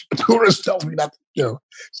tourist tells me not to.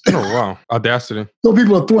 Oh wow, audacity! So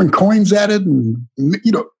people are throwing coins at it and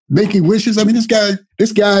making wishes. This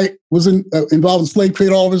guy was involved in slave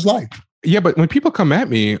trade all of his life. Yeah, but when people come at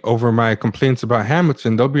me over my complaints about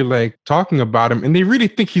Hamilton, they'll be like talking about him, and they really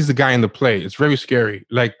think he's the guy in the play. It's very scary.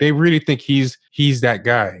 Like, they really think he's that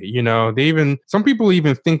guy. Some people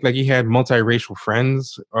even think like he had multiracial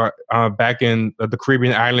friends back in the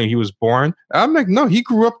Caribbean island he was born. I'm like, no, he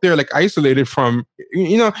grew up there, like isolated from.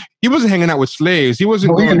 He wasn't hanging out with slaves. He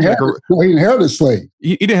wasn't. He inherited slaves.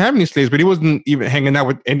 He didn't have any slaves, but he wasn't even hanging out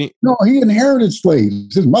with any. No, he inherited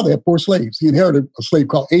slaves. His mother had 4 slaves. He inherited a slave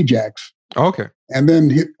called Ajax. Okay. And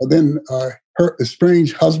her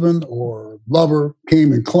estranged husband or lover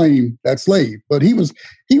came and claimed that slave. But he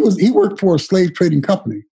worked for a slave trading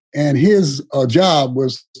company, and his job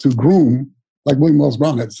was to groom, like William Wells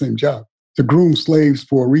Brown had the same job, to groom slaves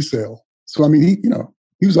for resale. So I mean,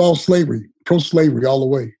 he was all slavery, pro-slavery all the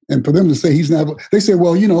way. And for them to say he's not, they say,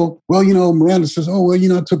 Miranda says,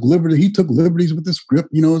 he took liberties with the script,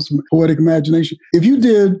 it's poetic imagination. If you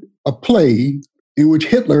did a play in which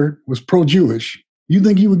Hitler was pro-Jewish, you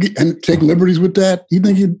think you would take liberties with that? You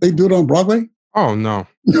think they do it on Broadway? Oh, no.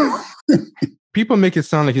 People make it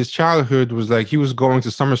sound like his childhood was like he was going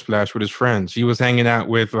to Summer Splash with his friends. He was hanging out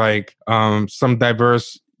with like some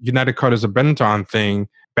diverse United Colors of Benetton thing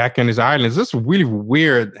back in his islands. It's really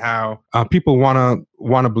weird how people want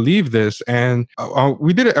to believe this. And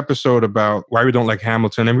we did an episode about why we don't like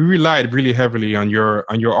Hamilton, and we relied really heavily on your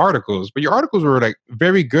articles. But your articles were like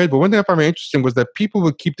very good. But one thing I found interesting was that people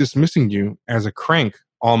would keep dismissing you as a crank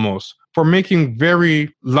almost for making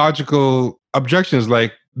very logical objections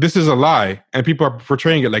like, this is a lie, and people are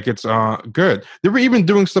portraying it like it's good. They were even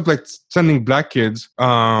doing stuff like sending black kids,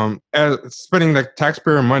 spending like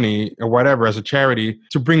taxpayer money or whatever as a charity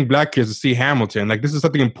to bring black kids to see Hamilton. Like this is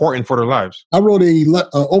something important for their lives. I wrote a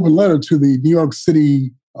open letter to the New York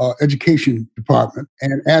City Education Department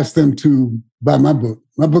and asked them to buy my book.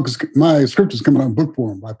 My script is coming out in book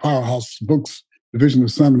form by Powerhouse Books division of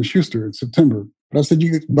Simon & Schuster in September. But I said,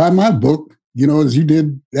 you could buy my book, as you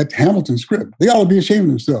did that Hamilton script. They ought to be ashamed of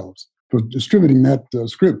themselves for distributing that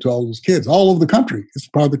script to all those kids all over the country. It's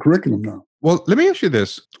part of the curriculum now. Well, let me ask you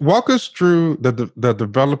this. Walk us through the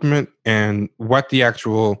development and what the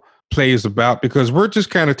actual play is about, because we're just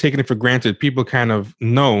kind of taking it for granted. People kind of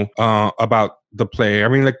know about the play. I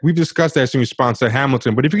mean, like we've discussed that in response to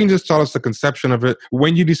Hamilton, but if you can just tell us the conception of it,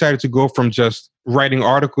 when you decided to go from just writing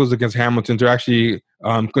articles against Hamilton to actually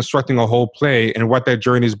constructing a whole play and what that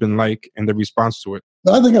journey has been like and the response to it.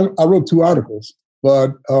 I think I wrote 2 articles,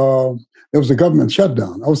 but there was a government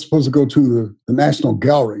shutdown. I was supposed to go to the National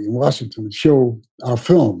Gallery in Washington and show our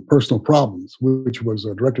film, Personal Problems, which was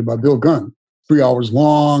directed by Bill Gunn. 3 hours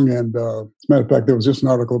long. And as a matter of fact, there was just an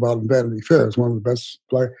article about it in Vanity Fair. It's one of the best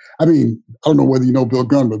play. I mean, I don't know whether you know Bill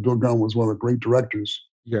Gunn, but Bill Gunn was one of the great directors.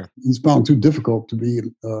 Yeah. He's found too difficult to be,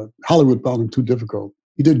 Hollywood found him too difficult.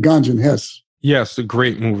 He did Ganja and Hess. Yes, a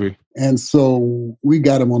great movie. And so we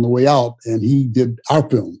got him on the way out, and he did our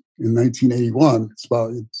film in 1981.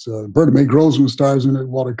 It's Berta Mae Grossman stars in it,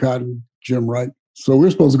 Walter Cotton, Jim Wright. So we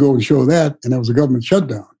were supposed to go and show that, and there was a government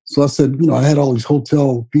shutdown. So I said, I had all these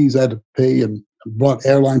hotel fees I had to pay and bought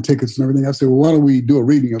airline tickets and everything. I said, well, why don't we do a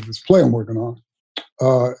reading of this play I'm working on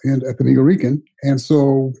at the Nuyorican? And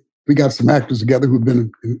so we got some actors together who'd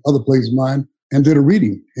been in other plays of mine and did a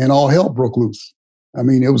reading, and all hell broke loose. I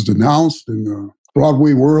mean, it was denounced in the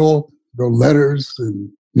Broadway World, the letters, and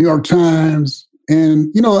New York Times.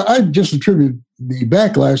 And, I just attribute the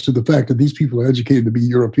backlash to the fact that these people are educated to be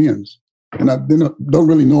Europeans and they don't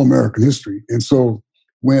really know American history. And so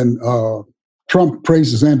when Trump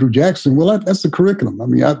praises Andrew Jackson, well, that's the curriculum. I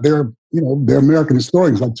mean, they're American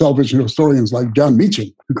historians, like television historians like John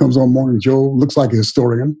Meacham, who comes on Morning Joe, looks like a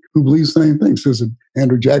historian, who believes the same thing, says that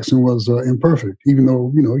Andrew Jackson was imperfect, even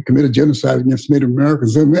though, he committed genocide against Native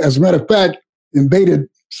Americans. As a matter of fact, invaded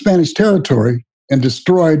Spanish territory and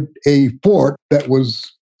destroyed a fort that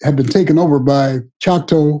had been taken over by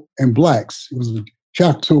Choctaw and blacks. It was the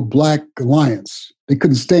Choctaw Black Alliance. They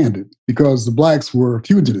couldn't stand it because the blacks were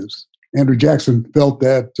fugitives. Andrew Jackson felt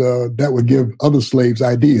that that would give other slaves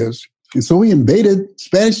ideas. And so he invaded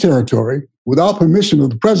Spanish territory without permission of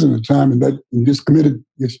the president at the time and just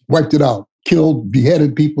wiped it out, killed,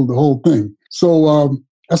 beheaded people, the whole thing. So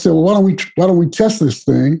I said, well, why don't we test this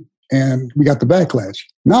thing? And we got the backlash.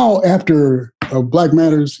 Now, after Black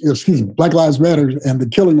Lives Matter and the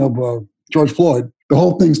killing of George Floyd, the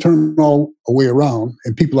whole thing's turned all the way around,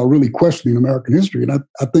 and people are really questioning American history. And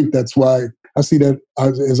I think that's why I see that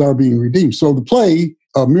as our being redeemed. So the play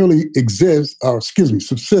merely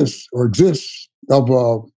subsists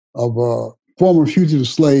of former fugitive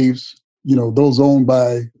slaves, those owned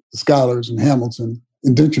by the scholars and Hamilton,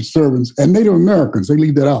 indentured servants, and Native Americans. They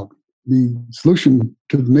leave that out. The solution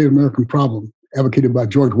to the Native American problem advocated by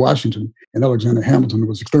George Washington and Alexander Hamilton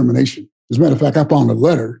was extermination. As a matter of fact, I found a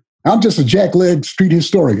letter. I'm just a jackleg street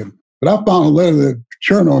historian, but I found a letter that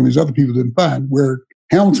Chernow and these other people didn't find, where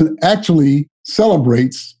Hamilton actually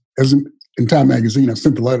celebrates, as in Time Magazine, I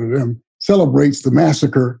sent the letter to them, celebrates the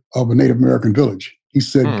massacre of a Native American village. He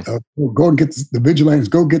said, go and get the vigilantes,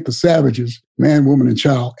 go get the savages, man, woman, and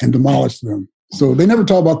child, and demolish them. So they never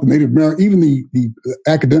talk about the Native American, even the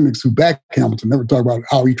academics who backed Hamilton never talk about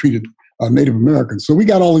how he treated Native Americans. So we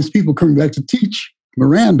got all these people coming back to teach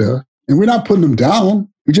Miranda, and we're not putting him down.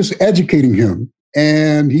 We're just educating him.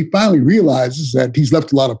 And he finally realizes that he's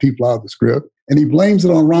left a lot of people out of the script, and he blames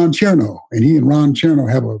it on Ron Chernow. And he and Ron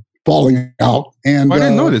Chernow have a falling out. And I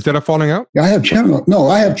didn't know this. Is that a falling out? I have Chernow. No,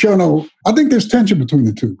 I have Chernow. I think there's tension between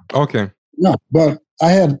the two. Okay. No, but I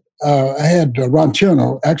had Ron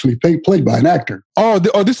Chernow actually played by an actor. Oh,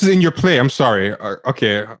 this is in your play. I'm sorry.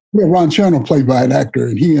 Okay. Yeah, Ron Chernow played by an actor,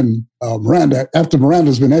 and he and Miranda, after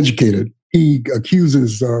Miranda's been educated, he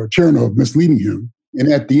accuses Chernow of misleading him. And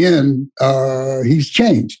at the end, he's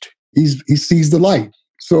changed. He sees the light.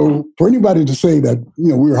 So for anybody to say that,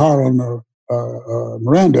 we were hard on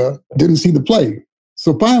Miranda, didn't see the play.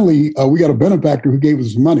 So finally, we got a benefactor who gave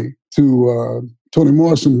us money to Toni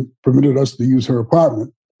Morrison permitted us to use her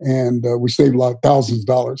apartment, and we saved thousands of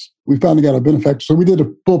dollars. We finally got a benefactor. So we did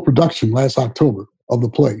a full production last October of the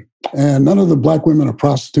play. And none of the black women are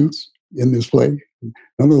prostitutes in this play.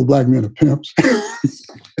 None of the black men are pimps,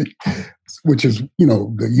 which is,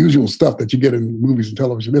 the usual stuff that you get in movies and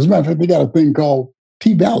television. As a matter of fact, they got a thing called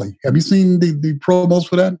P-Valley. Have you seen the promos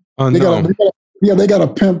for that? No. They got a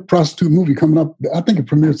pimp prostitute movie coming up. I think it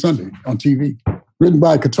premiered Sunday on TV. Written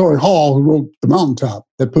by Katori Hall, who wrote The Mountaintop,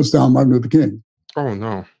 that puts down Martin Luther King. Oh,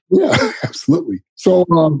 no. Yeah, absolutely. So,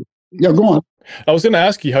 go on. I was going to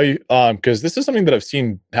ask you how you, because this is something that I've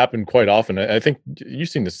seen happen quite often. I think you've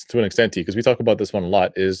seen this to an extent, because we talk about this one a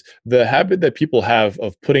lot, is the habit that people have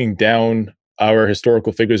of putting down our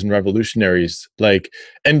historical figures and revolutionaries,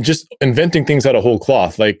 and just inventing things out of whole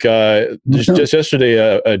cloth. Just yesterday,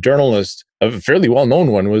 a journalist, a fairly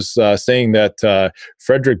well-known one, was saying that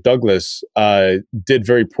Frederick Douglass did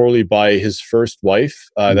very poorly by his first wife,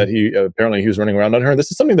 that he was running around on her.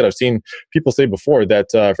 This is something that I've seen people say before,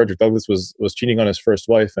 that Frederick Douglass was cheating on his first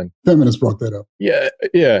wife. And feminists brought that up. Yeah.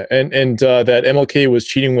 And that MLK was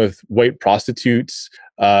cheating with white prostitutes,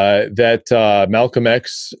 that Malcolm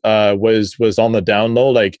X was on the down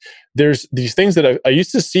low. There's these things that I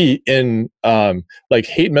used to see in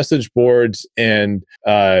hate message boards, and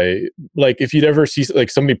if you'd ever see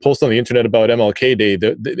somebody post on the internet about MLK Day,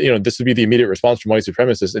 this would be the immediate response from white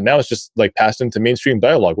supremacists, and now it's just passed into mainstream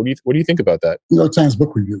dialogue. What do you think about that? New York Times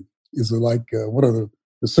Book Review is what are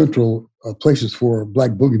the central places for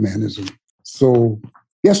Black boogeymanism. So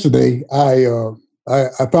yesterday I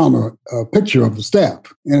found a picture of the staff,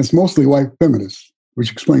 and it's mostly white feminists, which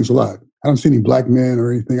explains a lot. I don't see any black men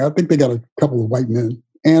or anything. I think they got a couple of white men.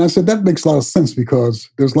 And I said, that makes a lot of sense, because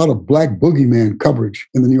there's a lot of Black boogeyman coverage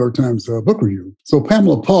in the New York Times Book Review. So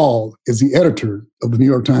Pamela Paul is the editor of the New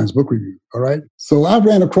York Times Book Review, all right? So I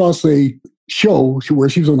ran across a show where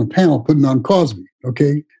she was on a panel putting on Cosby,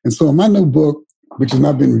 okay? And so in my new book, which has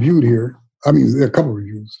not been reviewed here, there are a couple of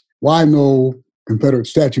reviews, Why No Confederate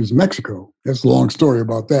Statues in Mexico. That's a long story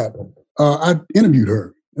about that. I interviewed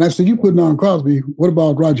her. And I said, you putting on Cosby, what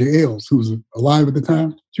about Roger Ailes, who was alive at the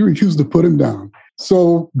time? She refused to put him down.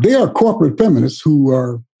 So they are corporate feminists who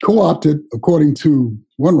are co-opted, according to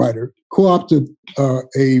one writer, co-opted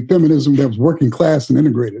a feminism that was working class and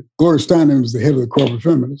integrated. Gloria Steinem was the head of the corporate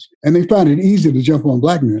feminists. And they find it easier to jump on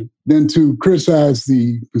black men than to criticize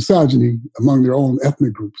the misogyny among their own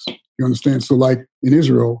ethnic groups. You understand? So in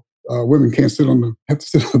Israel, women can't have to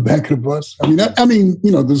sit on the back of the bus.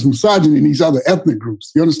 There's misogyny in these other ethnic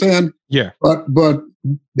groups. You understand? Yeah. But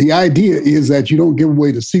the idea is that you don't give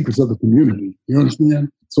away the secrets of the community. You understand?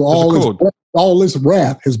 So all this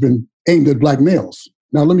wrath has been aimed at black males.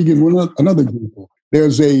 Now, let me give you another example.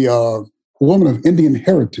 There's a woman of Indian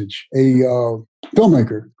heritage, a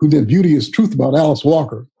filmmaker who did Beauty is Truth about Alice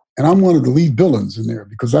Walker. And I'm one of the lead villains in there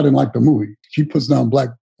because I didn't like the movie. She puts down black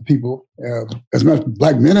people, as a matter of fact,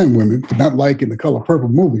 black men and women, did not like In the Color Purple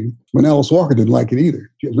movie, when Alice Walker didn't like it either.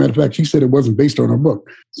 As a matter of fact, she said it wasn't based on her book.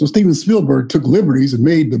 So Steven Spielberg took liberties and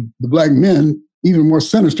made the black men even more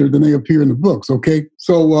sinister than they appear in the books, okay?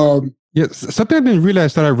 So... something I didn't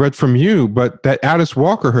realize that I read from you, but that Alice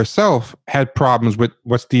Walker herself had problems with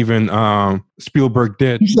what Steven Spielberg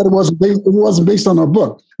did. She said it wasn't based on her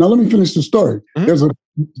book. Now, let me finish the story. Mm-hmm.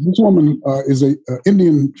 This woman is an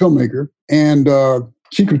Indian filmmaker, and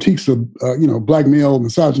she critiques black male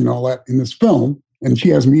misogyny and all that in this film. And she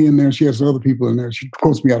has me in there. She has other people in there. She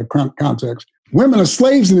quotes me out of context. Women are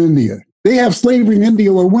slaves in India. They have slavery in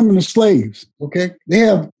India where women are slaves, okay? They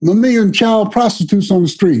have 1 million child prostitutes on the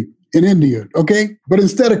street. in India, okay? But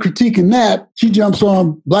instead of critiquing that, she jumps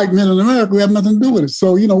on black men in America who have nothing to do with it.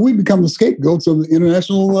 So, we become the scapegoats of the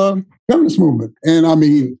international feminist movement. And I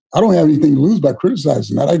mean, I don't have anything to lose by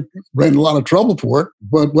criticizing that. I ran a lot of trouble for it.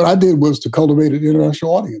 But what I did was to cultivate an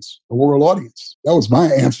international audience, a world audience. That was my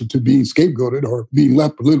answer to being scapegoated or being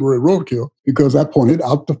left with literary roadkill, because I pointed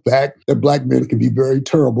out the fact that black men can be very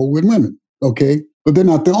terrible with women, okay? But they're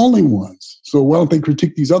not the only ones. So why don't they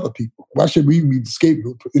critique these other people? Why should we be the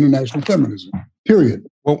scapegoat for international feminism? Period.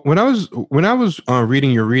 Well, when I was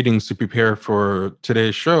reading your readings to prepare for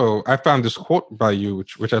today's show, I found this quote by you,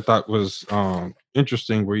 which I thought was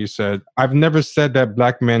interesting, where you said, "I've never said that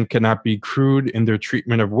black men cannot be crude in their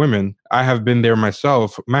treatment of women. I have been there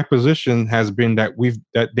myself. My position has been that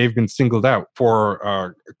they've been singled out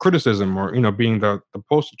for criticism, or being the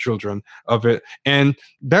poster children of it." And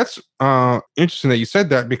that's interesting that you said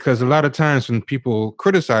that, because a lot of times when people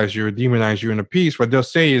criticize you or demonize you in a piece, what they'll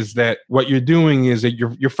say is that what you're doing is that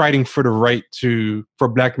you're fighting for the right for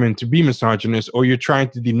black men to be misogynist, or you're trying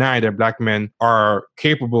to deny that black men are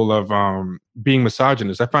capable of being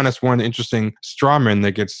misogynist. I find that's one of the interesting straw men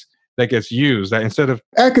that gets used. That instead of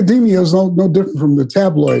academia is no different from the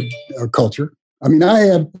tabloid culture. I mean, I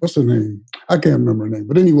had, what's her name? I can't remember her name.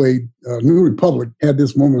 But anyway, New Republic had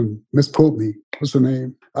this woman misquote me. What's her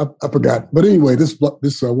name? I forgot. But anyway, this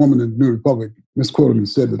woman in New Republic misquoted me,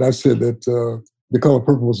 said that I said that The Color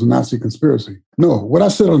Purple was a Nazi conspiracy. No, what I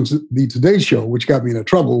said on the Today Show, which got me into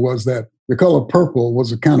trouble, was that The Color Purple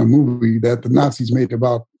was a kind of movie that the Nazis made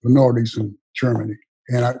about minorities in Germany.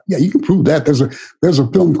 And you can prove that. There's a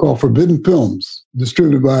film called Forbidden Films,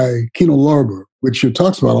 distributed by Kino Lorber, which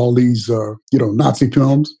talks about all these, Nazi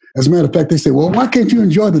films. As a matter of fact, they say, well, why can't you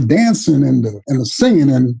enjoy the dancing and the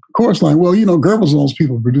singing and chorus line? Well, Goebbels and those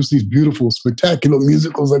people produce these beautiful, spectacular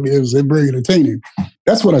musicals. I mean, they're very entertaining.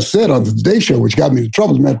 That's what I said on the Today Show, which got me into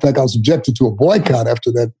trouble. As a matter of fact, I was subjected to a boycott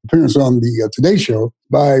after that appearance on the Today Show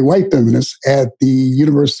by white feminists at the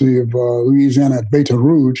University of Louisiana at Baton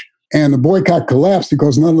Rouge. And the boycott collapsed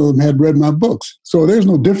because none of them had read my books. So there's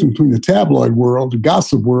no difference between the tabloid world, the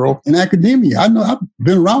gossip world, and academia. I've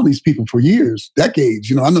been around these people for years, decades.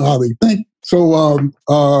 I know how they think. So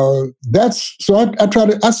I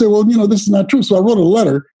said, well, this is not true. So I wrote a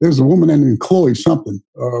letter. There's a woman named Chloe something,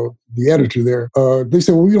 the editor there. They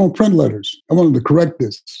said, well, we don't print letters. I wanted to correct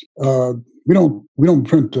this. We don't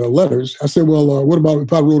print letters. I said, well, what about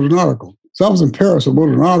if I wrote an article? So I was in Paris. I wrote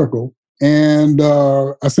an article. And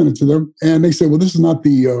I sent it to them, and they said, well, this is not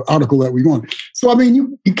the article that we want. So, I mean,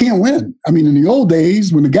 you can't win. I mean, in the old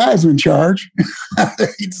days, when the guys are in charge,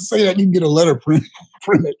 to say that you can get a letter printed.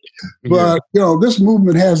 But, this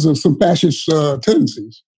movement has some fascist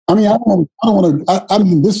tendencies. I mean,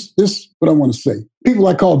 this what I want to say. People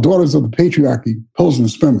I call daughters of the patriarchy posing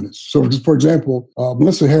as feminists. So, for example,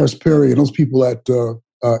 Melissa Harris Perry and those people at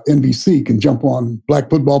NBC can jump on black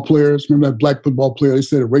football players. Remember that black football player? They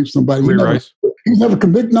said it raped somebody. Ray Rice. He was never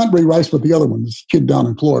convicted. Not Ray Rice, but the other one, this kid down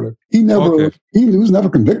in Florida. He was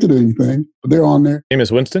never convicted of anything. But they're on there. Name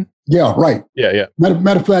is Winston. Yeah, right. Yeah.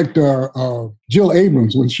 Matter of fact, Jill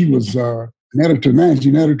Abrams, when she was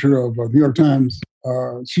managing editor of New York Times,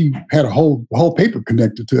 she had a whole paper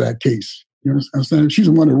connected to that case. You understand? She's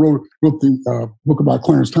the one that wrote the book about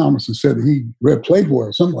Clarence Thomas and said that he read Playboy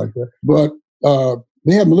or something like that. But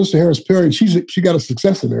they had Melissa Harris Perry, and she got a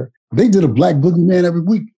successor there. They did a Black Boogeyman every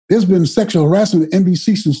week. There's been sexual harassment at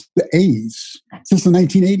NBC since the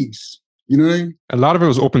 1980s. You know what I mean? A lot of it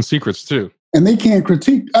was open secrets, too. And they can't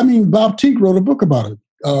critique. I mean, Bob Teague wrote a book about it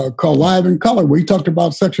called Live in Color, where he talked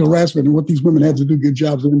about sexual harassment and what these women had to do good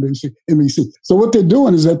jobs at NBC. So what they're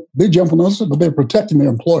doing is that they jump on us, but they're protecting their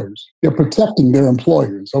employers.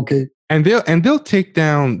 Okay? And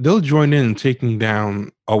they'll join in taking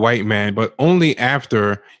down a white man, but only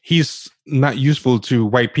after he's not useful to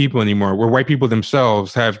white people anymore, where white people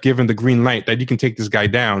themselves have given the green light that you can take this guy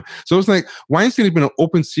down. So it's like Weinstein has been an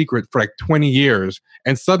open secret for like 20 years.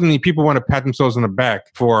 And suddenly people want to pat themselves on the back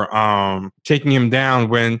for taking him down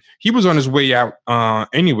when he was on his way out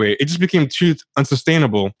anyway. It just became too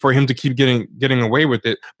unsustainable for him to keep getting away with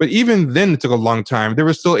it. But even then, it took a long time. They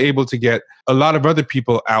were still able to get a lot of other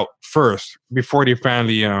people out first before they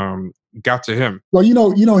finally got to him. Well,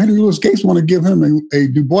 Henry Louis Gates want to give him a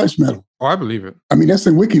Du Bois medal. Oh, I believe it. I mean, that's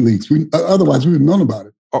in WikiLeaks. Otherwise, we would have known about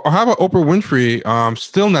it. Or how about Oprah Winfrey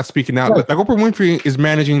still not speaking out? Right. Like Oprah Winfrey is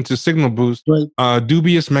managing to signal boost Right.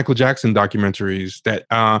 dubious Michael Jackson documentaries that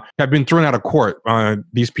have been thrown out of court.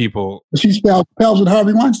 These people. She's pals with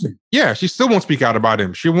Harvey Weinstein. Yeah, she still won't speak out about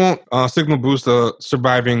him. She won't signal boost the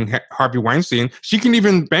surviving Harvey Weinstein. She can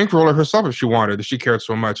even bankroll it herself if she wanted, if she cared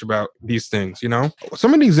so much about these things, you know?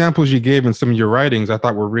 Some of the examples you gave in some of your writings I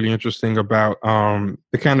thought were really interesting about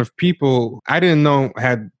the kind of people I didn't know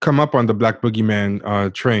had come up on the Black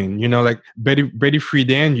Boogeyman train. You know, like Betty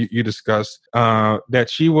Friedan, you discussed that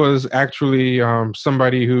she was actually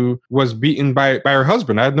somebody who was beaten by her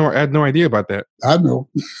husband. I had no idea about that. I know.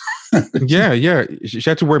 Yeah. She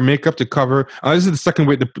had to wear makeup to cover. This is the second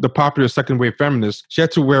wave, the popular second wave feminist. She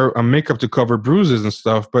had to wear makeup to cover bruises and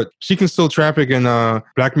stuff, but she can still traffic in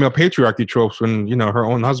black male patriarchy tropes when, you know, her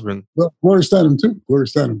own husband. Well, Gloria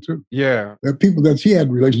Steinem too. Yeah. There are people that she had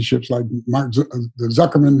relationships like Mark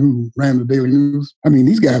Zuckerman, who ran the Daily News. I mean,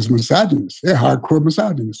 these guys are misogynists. They're hardcore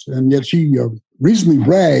misogynists. And yet she recently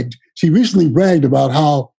bragged about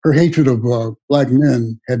how her hatred of black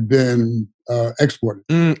men had been exported.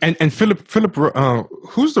 And Philip,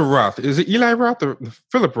 who's the Roth? Is it Eli Roth or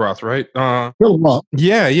Philip Roth, right? Philip Roth.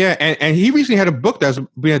 Yeah. And he recently had a book that's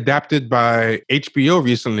been adapted by HBO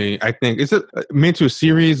recently, I think. Is it made to a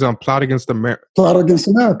series on Plot Against America? Plot Against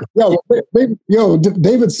America.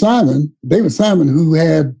 David Simon, who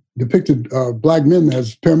had depicted black men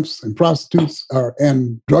as pimps and prostitutes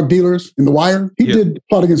and drug dealers in The Wire. He did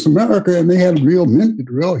Plot Against America, and they had real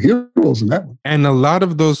heroes in that one. And a lot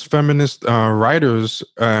of those feminist writers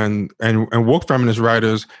and woke feminist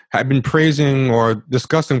writers have been praising or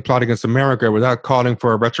discussing Plot Against America without calling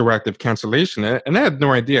for a retroactive cancellation. And I had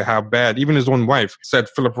no idea how bad even his own wife said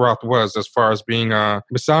Philip Roth was as far as being a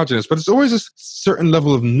misogynist. But it's always a certain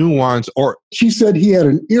level of nuance. Or she said he had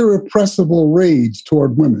an irrepressible rage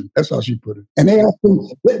toward women. That's how she put it. And they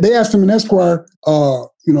asked him in Esquire, how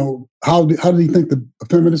did he think the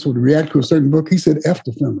feminists would react to a certain book? He said, F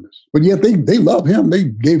the feminists. But yet they love him. They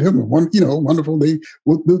gave him wonderful.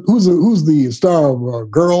 Who's the star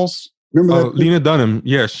of Girls? Remember that? Lena Dunham.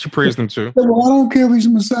 Yeah, she praised him too. Well, I don't care if he's a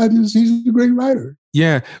misogynist. He's a great writer.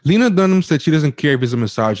 Yeah, Lena Dunham said she doesn't care if he's a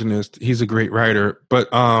misogynist. He's a great writer. But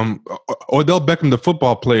Odell Beckham, the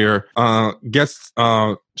football player, gets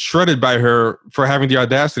shredded by her for having the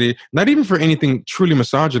audacity, not even for anything truly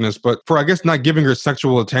misogynist, but for, I guess, not giving her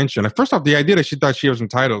sexual attention. First off, the idea that she thought she was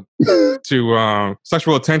entitled to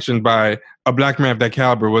sexual attention by a black man of that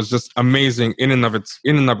caliber was just amazing in and of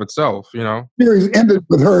itself, you know. Series ended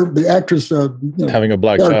with her, the actress, having a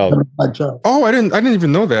black child. Oh, I didn't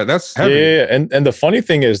even know that. That's heavy. Yeah. And the funny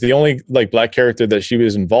thing is, the only black character that she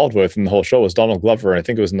was involved with in the whole show was Donald Glover. I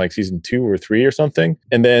think it was in season 2 or 3 or something.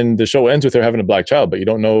 And then the show ends with her having a black child, but you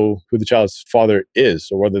don't know who the child's father is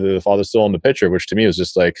or whether the father's still in the picture, which to me was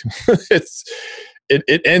just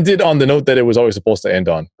it ended on the note that it was always supposed to end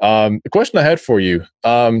on. The question I had for you,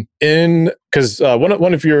 because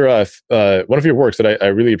one of your works that I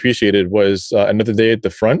really appreciated was Another Day at the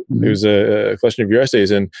Front. Mm-hmm. It was a collection of your essays,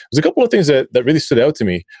 and there's a couple of things that really stood out to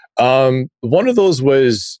me. One of those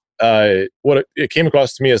was what it came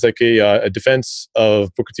across to me as a defense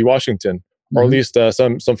of Booker T. Washington. Or at least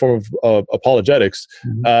some form of apologetics,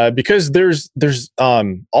 because there's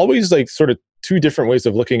always sort of two different ways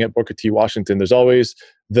of looking at Booker T. Washington. There's always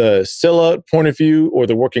the sellout point of view or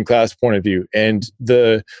the working class point of view, and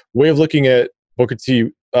the way of looking at Booker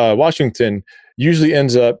T. Washington usually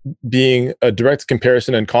ends up being a direct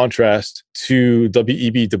comparison and contrast to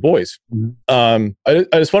W.E.B. Du Bois. I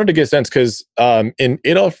just wanted to get a sense because in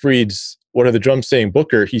Adolph Reed's What Are the Drums Saying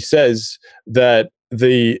Booker, he says that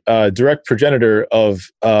the direct progenitor of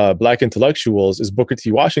black intellectuals is Booker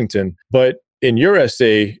T. Washington. But in your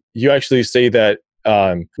essay, you actually say that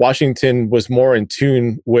Washington was more in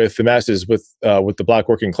tune with the masses, with the black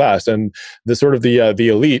working class, and the sort of the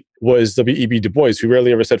elite was W.E.B. Du Bois, who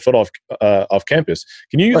rarely ever set foot off campus.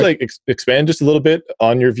 Can you expand just a little bit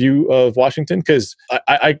on your view of Washington? Because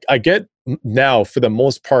I get now, for the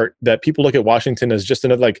most part, that people look at Washington as just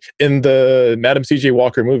another, in the Madam C.J.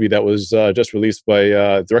 Walker movie that was just released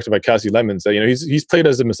directed by Cassie Lemons. That he's played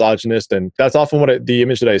as a misogynist, and that's often the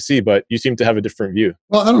image that I see. But you seem to have a different view.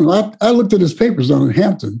 Well, I don't know. I looked at his papers down in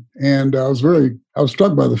Hampton, and I was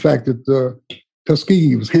struck by the fact that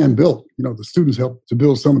Tuskegee was hand built. The students helped to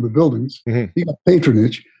build some of the buildings. Mm-hmm. He got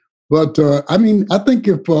patronage, but I think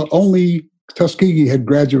if only Tuskegee had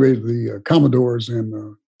graduated the Commodores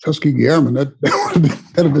and Tuskegee Airmen, that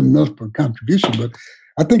would have been enough for a contribution. But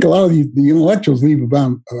I think a lot of the intellectuals leave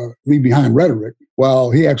behind rhetoric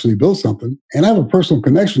while he actually built something. And I have a personal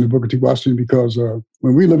connection to Booker T. Washington because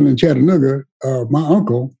when we lived in Chattanooga, my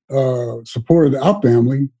uncle supported our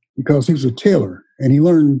family because he was a tailor, and he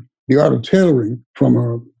learned the art of tailoring from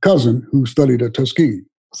a cousin who studied at Tuskegee.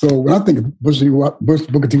 So when I think of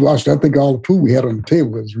Booker T. Washington, I think all the food we had on the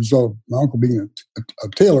table as a result of my uncle being a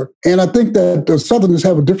tailor. And I think that the Southerners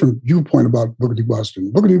have a different viewpoint about Booker T.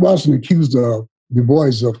 Washington. Booker T. Washington accused Du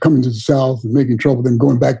Bois of coming to the South and making trouble, then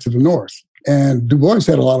going back to the North. And Du Bois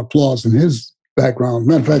had a lot of flaws in his background.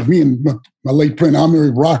 Matter of fact, me and my late friend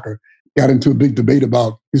Amiri Baraka got into a big debate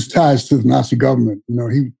about his ties to the Nazi government. You know,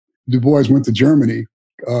 Du Bois went to Germany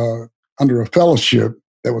under a fellowship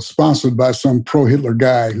that was sponsored by some pro-Hitler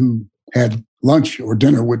guy who had lunch or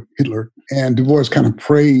dinner with Hitler. And Du Bois kind of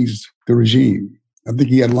praised the regime. I think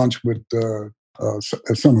he had lunch with some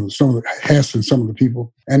of the Hess and some of the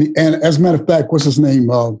people. And as a matter of fact, what's his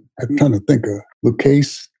name? I'm trying to think of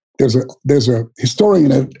Lucchese. There's a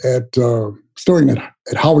historian at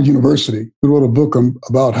Howard University who wrote a book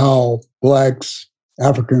about how blacks,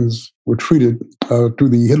 Africans were treated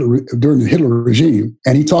during the Hitler regime,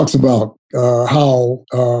 and he talks about how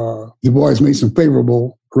Du Bois made some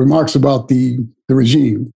favorable remarks about the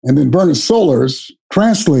regime, and then Bernard Sollers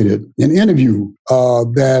translated an interview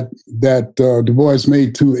that Du Bois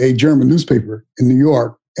made to a German newspaper in New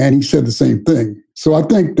York, and he said the same thing. So I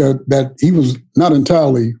think that he was not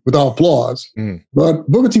entirely without flaws, but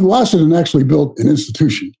Booker T. Washington actually built an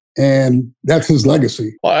institution. And that's his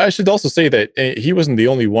legacy. Well, I should also say that he wasn't the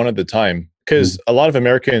only one at the time, because a lot of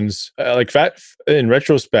Americans, in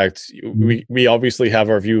retrospect, we obviously have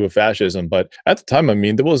our view of fascism, but at the time, I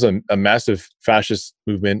mean, there was a massive fascist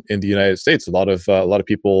movement in the United States. A lot of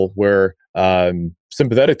people were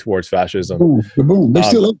sympathetic towards fascism. The boom. They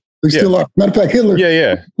still are. Matter of fact,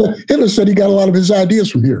 Hitler said he got a lot of his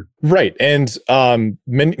ideas from here. Right. And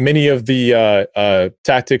many of the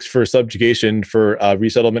tactics for subjugation, for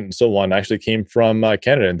resettlement and so on actually came from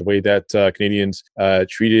Canada, and the way that Canadians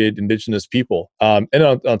treated Indigenous people. And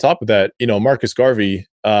on top of that, Marcus Garvey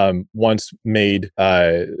once made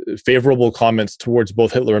favorable comments towards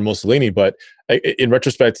both Hitler and Mussolini, but in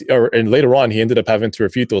retrospect, and later on, he ended up having to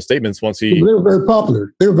refute those statements once he... They were very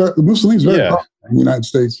popular. Mussolini's very popular in the United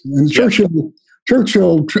States. And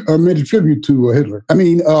Churchill made a tribute to Hitler. I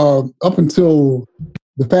mean, up until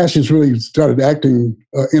the fascists really started acting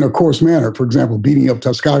in a coarse manner, for example, beating up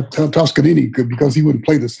Toscanini because he wouldn't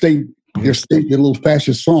play their little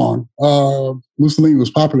fascist song. Mussolini was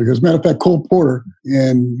popular. As a matter of fact, Cole Porter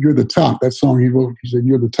and You're the Top, that song he wrote, he said,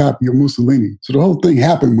 "You're the top, you're Mussolini." So the whole thing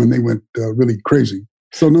happened when they went really crazy.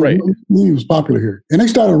 So Mussolini was popular here. And they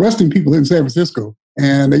started arresting people in San Francisco.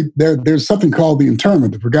 And there's something called the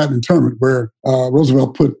internment, the forgotten internment, where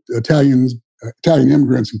Roosevelt put Italian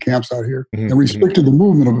immigrants in camps out here and restricted the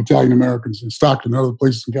movement of Italian Americans in Stockton and other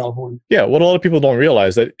places in California. Yeah, what a lot of people don't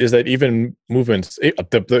realize is that even movements,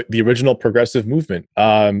 the original progressive movement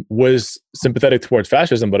was sympathetic towards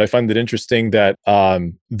fascism, but I find it interesting that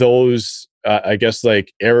those I guess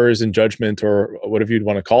like errors in judgment or whatever you'd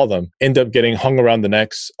want to call them end up getting hung around the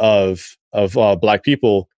necks of Black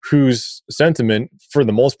people whose sentiment, for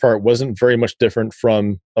the most part, wasn't very much different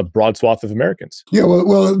from a broad swath of Americans. Yeah,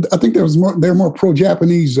 well, I think they're more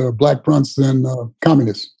pro-Japanese Black fronts than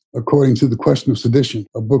communists, according to The Question of Sedition,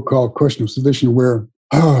 a book called Question of Sedition, where,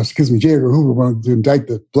 J. Edgar Hoover wanted to indict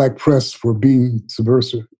the Black press for being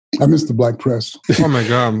subversive. I miss the Black press. Oh my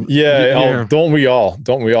God. Yeah. Don't we all?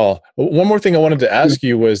 One more thing I wanted to ask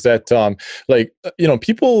you was that,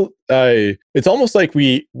 people, it's almost like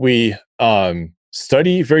we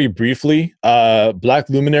study very briefly Black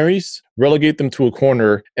luminaries, relegate them to a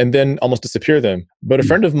corner, and then almost disappear them. But a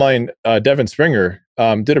friend of mine, Devin Springer,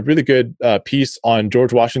 did a really good piece on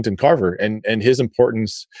George Washington Carver and his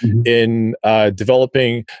importance in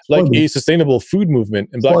developing a sustainable food movement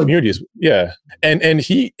in Black communities. Yeah, and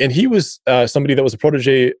he was somebody that was a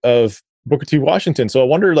protege of Booker T. Washington. So I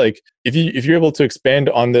wonder, if you're able to expand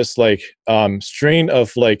on this, strain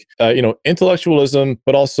of intellectualism,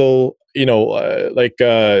 but also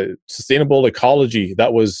sustainable ecology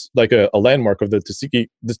that was like a landmark of the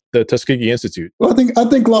Tuskegee Institute. Well, I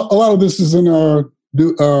think a lot of this is in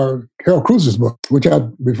Harold Cruz's book, which I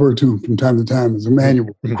refer to from time to time as a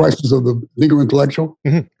manual, The Crisis of the Negro Intellectual.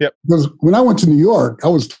 Yep. Because when I went to New York, I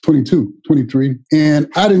was 22, 23, and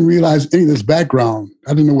I didn't realize any of this background.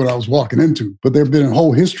 I didn't know what I was walking into. But there had been a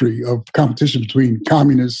whole history of competition between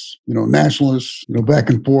communists, nationalists, back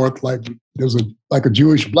and forth. There's a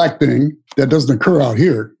Jewish Black thing that doesn't occur out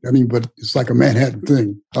here. I mean, but it's like a Manhattan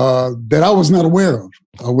thing that I was not aware of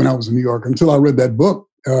when I was in New York until I read that book.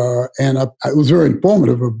 and I was very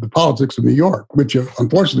informative of the politics of New York, which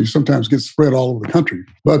unfortunately sometimes gets spread all over the country.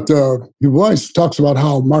 But Du Bois talks about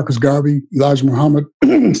how Marcus Garvey, Elijah Muhammad,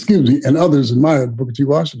 excuse me, and others admired Booker T.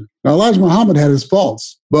 Washington. Now, Elijah Muhammad had his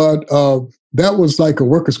faults, but that was like a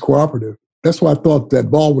workers' cooperative. That's why I thought that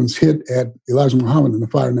Baldwin's hit at Elijah Muhammad in The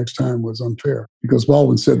Fire Next Time was unfair, because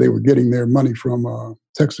Baldwin said they were getting their money from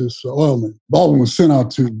Texas oilmen. Baldwin was sent out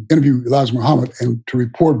to interview Elijah Muhammad and to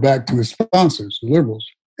report back to his sponsors, the liberals.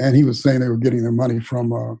 And he was saying they were getting their money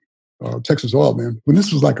from Texas oilmen. When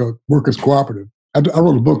this was like a workers' cooperative. I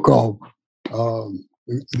wrote a book called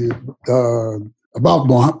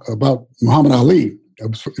about Muhammad Ali. It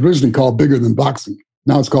was originally called Bigger Than Boxing.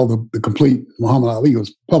 Now it's called The Complete Muhammad Ali. It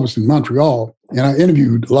was published in Montreal. And I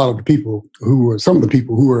interviewed a lot of the people some of the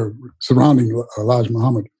people who were surrounding Elijah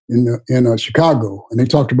Muhammad in Chicago. And they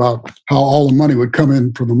talked about how all the money would come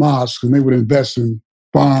in from the mosque and they would invest in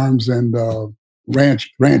farms and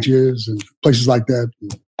ranches and places like that.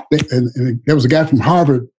 And there was a guy from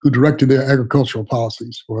Harvard who directed their agricultural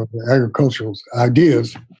policies or their agricultural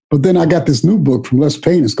ideas. But then I got this new book from Les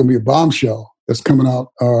Payne. It's going to be a bombshell that's coming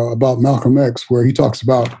out about Malcolm X, where he talks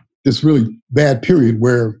about this really bad period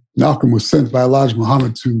where Malcolm was sent by Elijah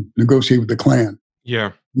Muhammad to negotiate with the Klan.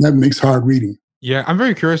 Yeah. And that makes hard reading. Yeah, I'm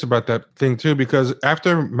very curious about that thing too, because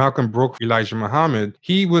after Malcolm broke Elijah Muhammad,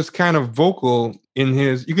 he was kind of vocal in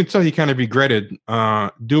you could tell he kind of regretted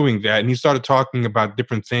doing that. And he started talking about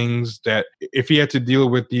different things that if he had to deal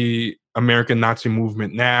with the American Nazi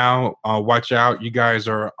movement now, watch out, you guys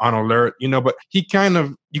are on alert, but he kind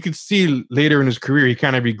of, you could see later in his career, he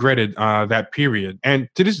kind of regretted that period. And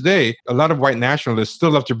to this day, a lot of white nationalists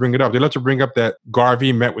still love to bring it up. They love to bring up that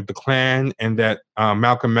Garvey met with the Klan and that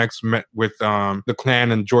Malcolm X met with the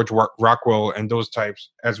Klan and George Rockwell and those types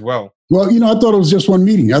as well. Well, I thought it was just one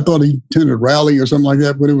meeting. I thought he attended a rally or something like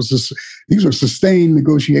that, but it was these are sustained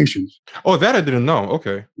negotiations. Oh, that I didn't know.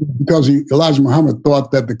 Okay. Because Elijah Muhammad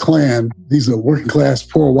thought that the Klan, these are working class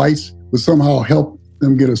poor whites, would somehow help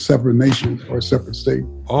them get a separate nation or a separate state.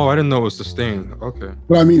 Oh, I didn't know it was sustained. Okay.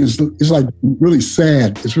 But I mean, it's like really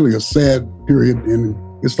sad. It's really a sad period, and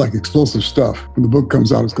it's like explosive stuff. When the book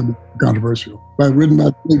comes out, it's going to be controversial. But written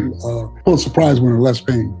by Pulitzer Prize winner Les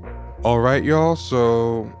Payne. All right, y'all.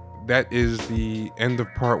 So that is the end of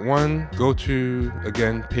part 1. Go to,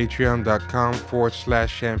 again,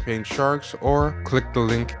 patreon.com/Champagne Sharks or click the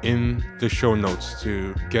link in the show notes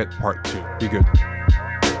to get part 2. Be good.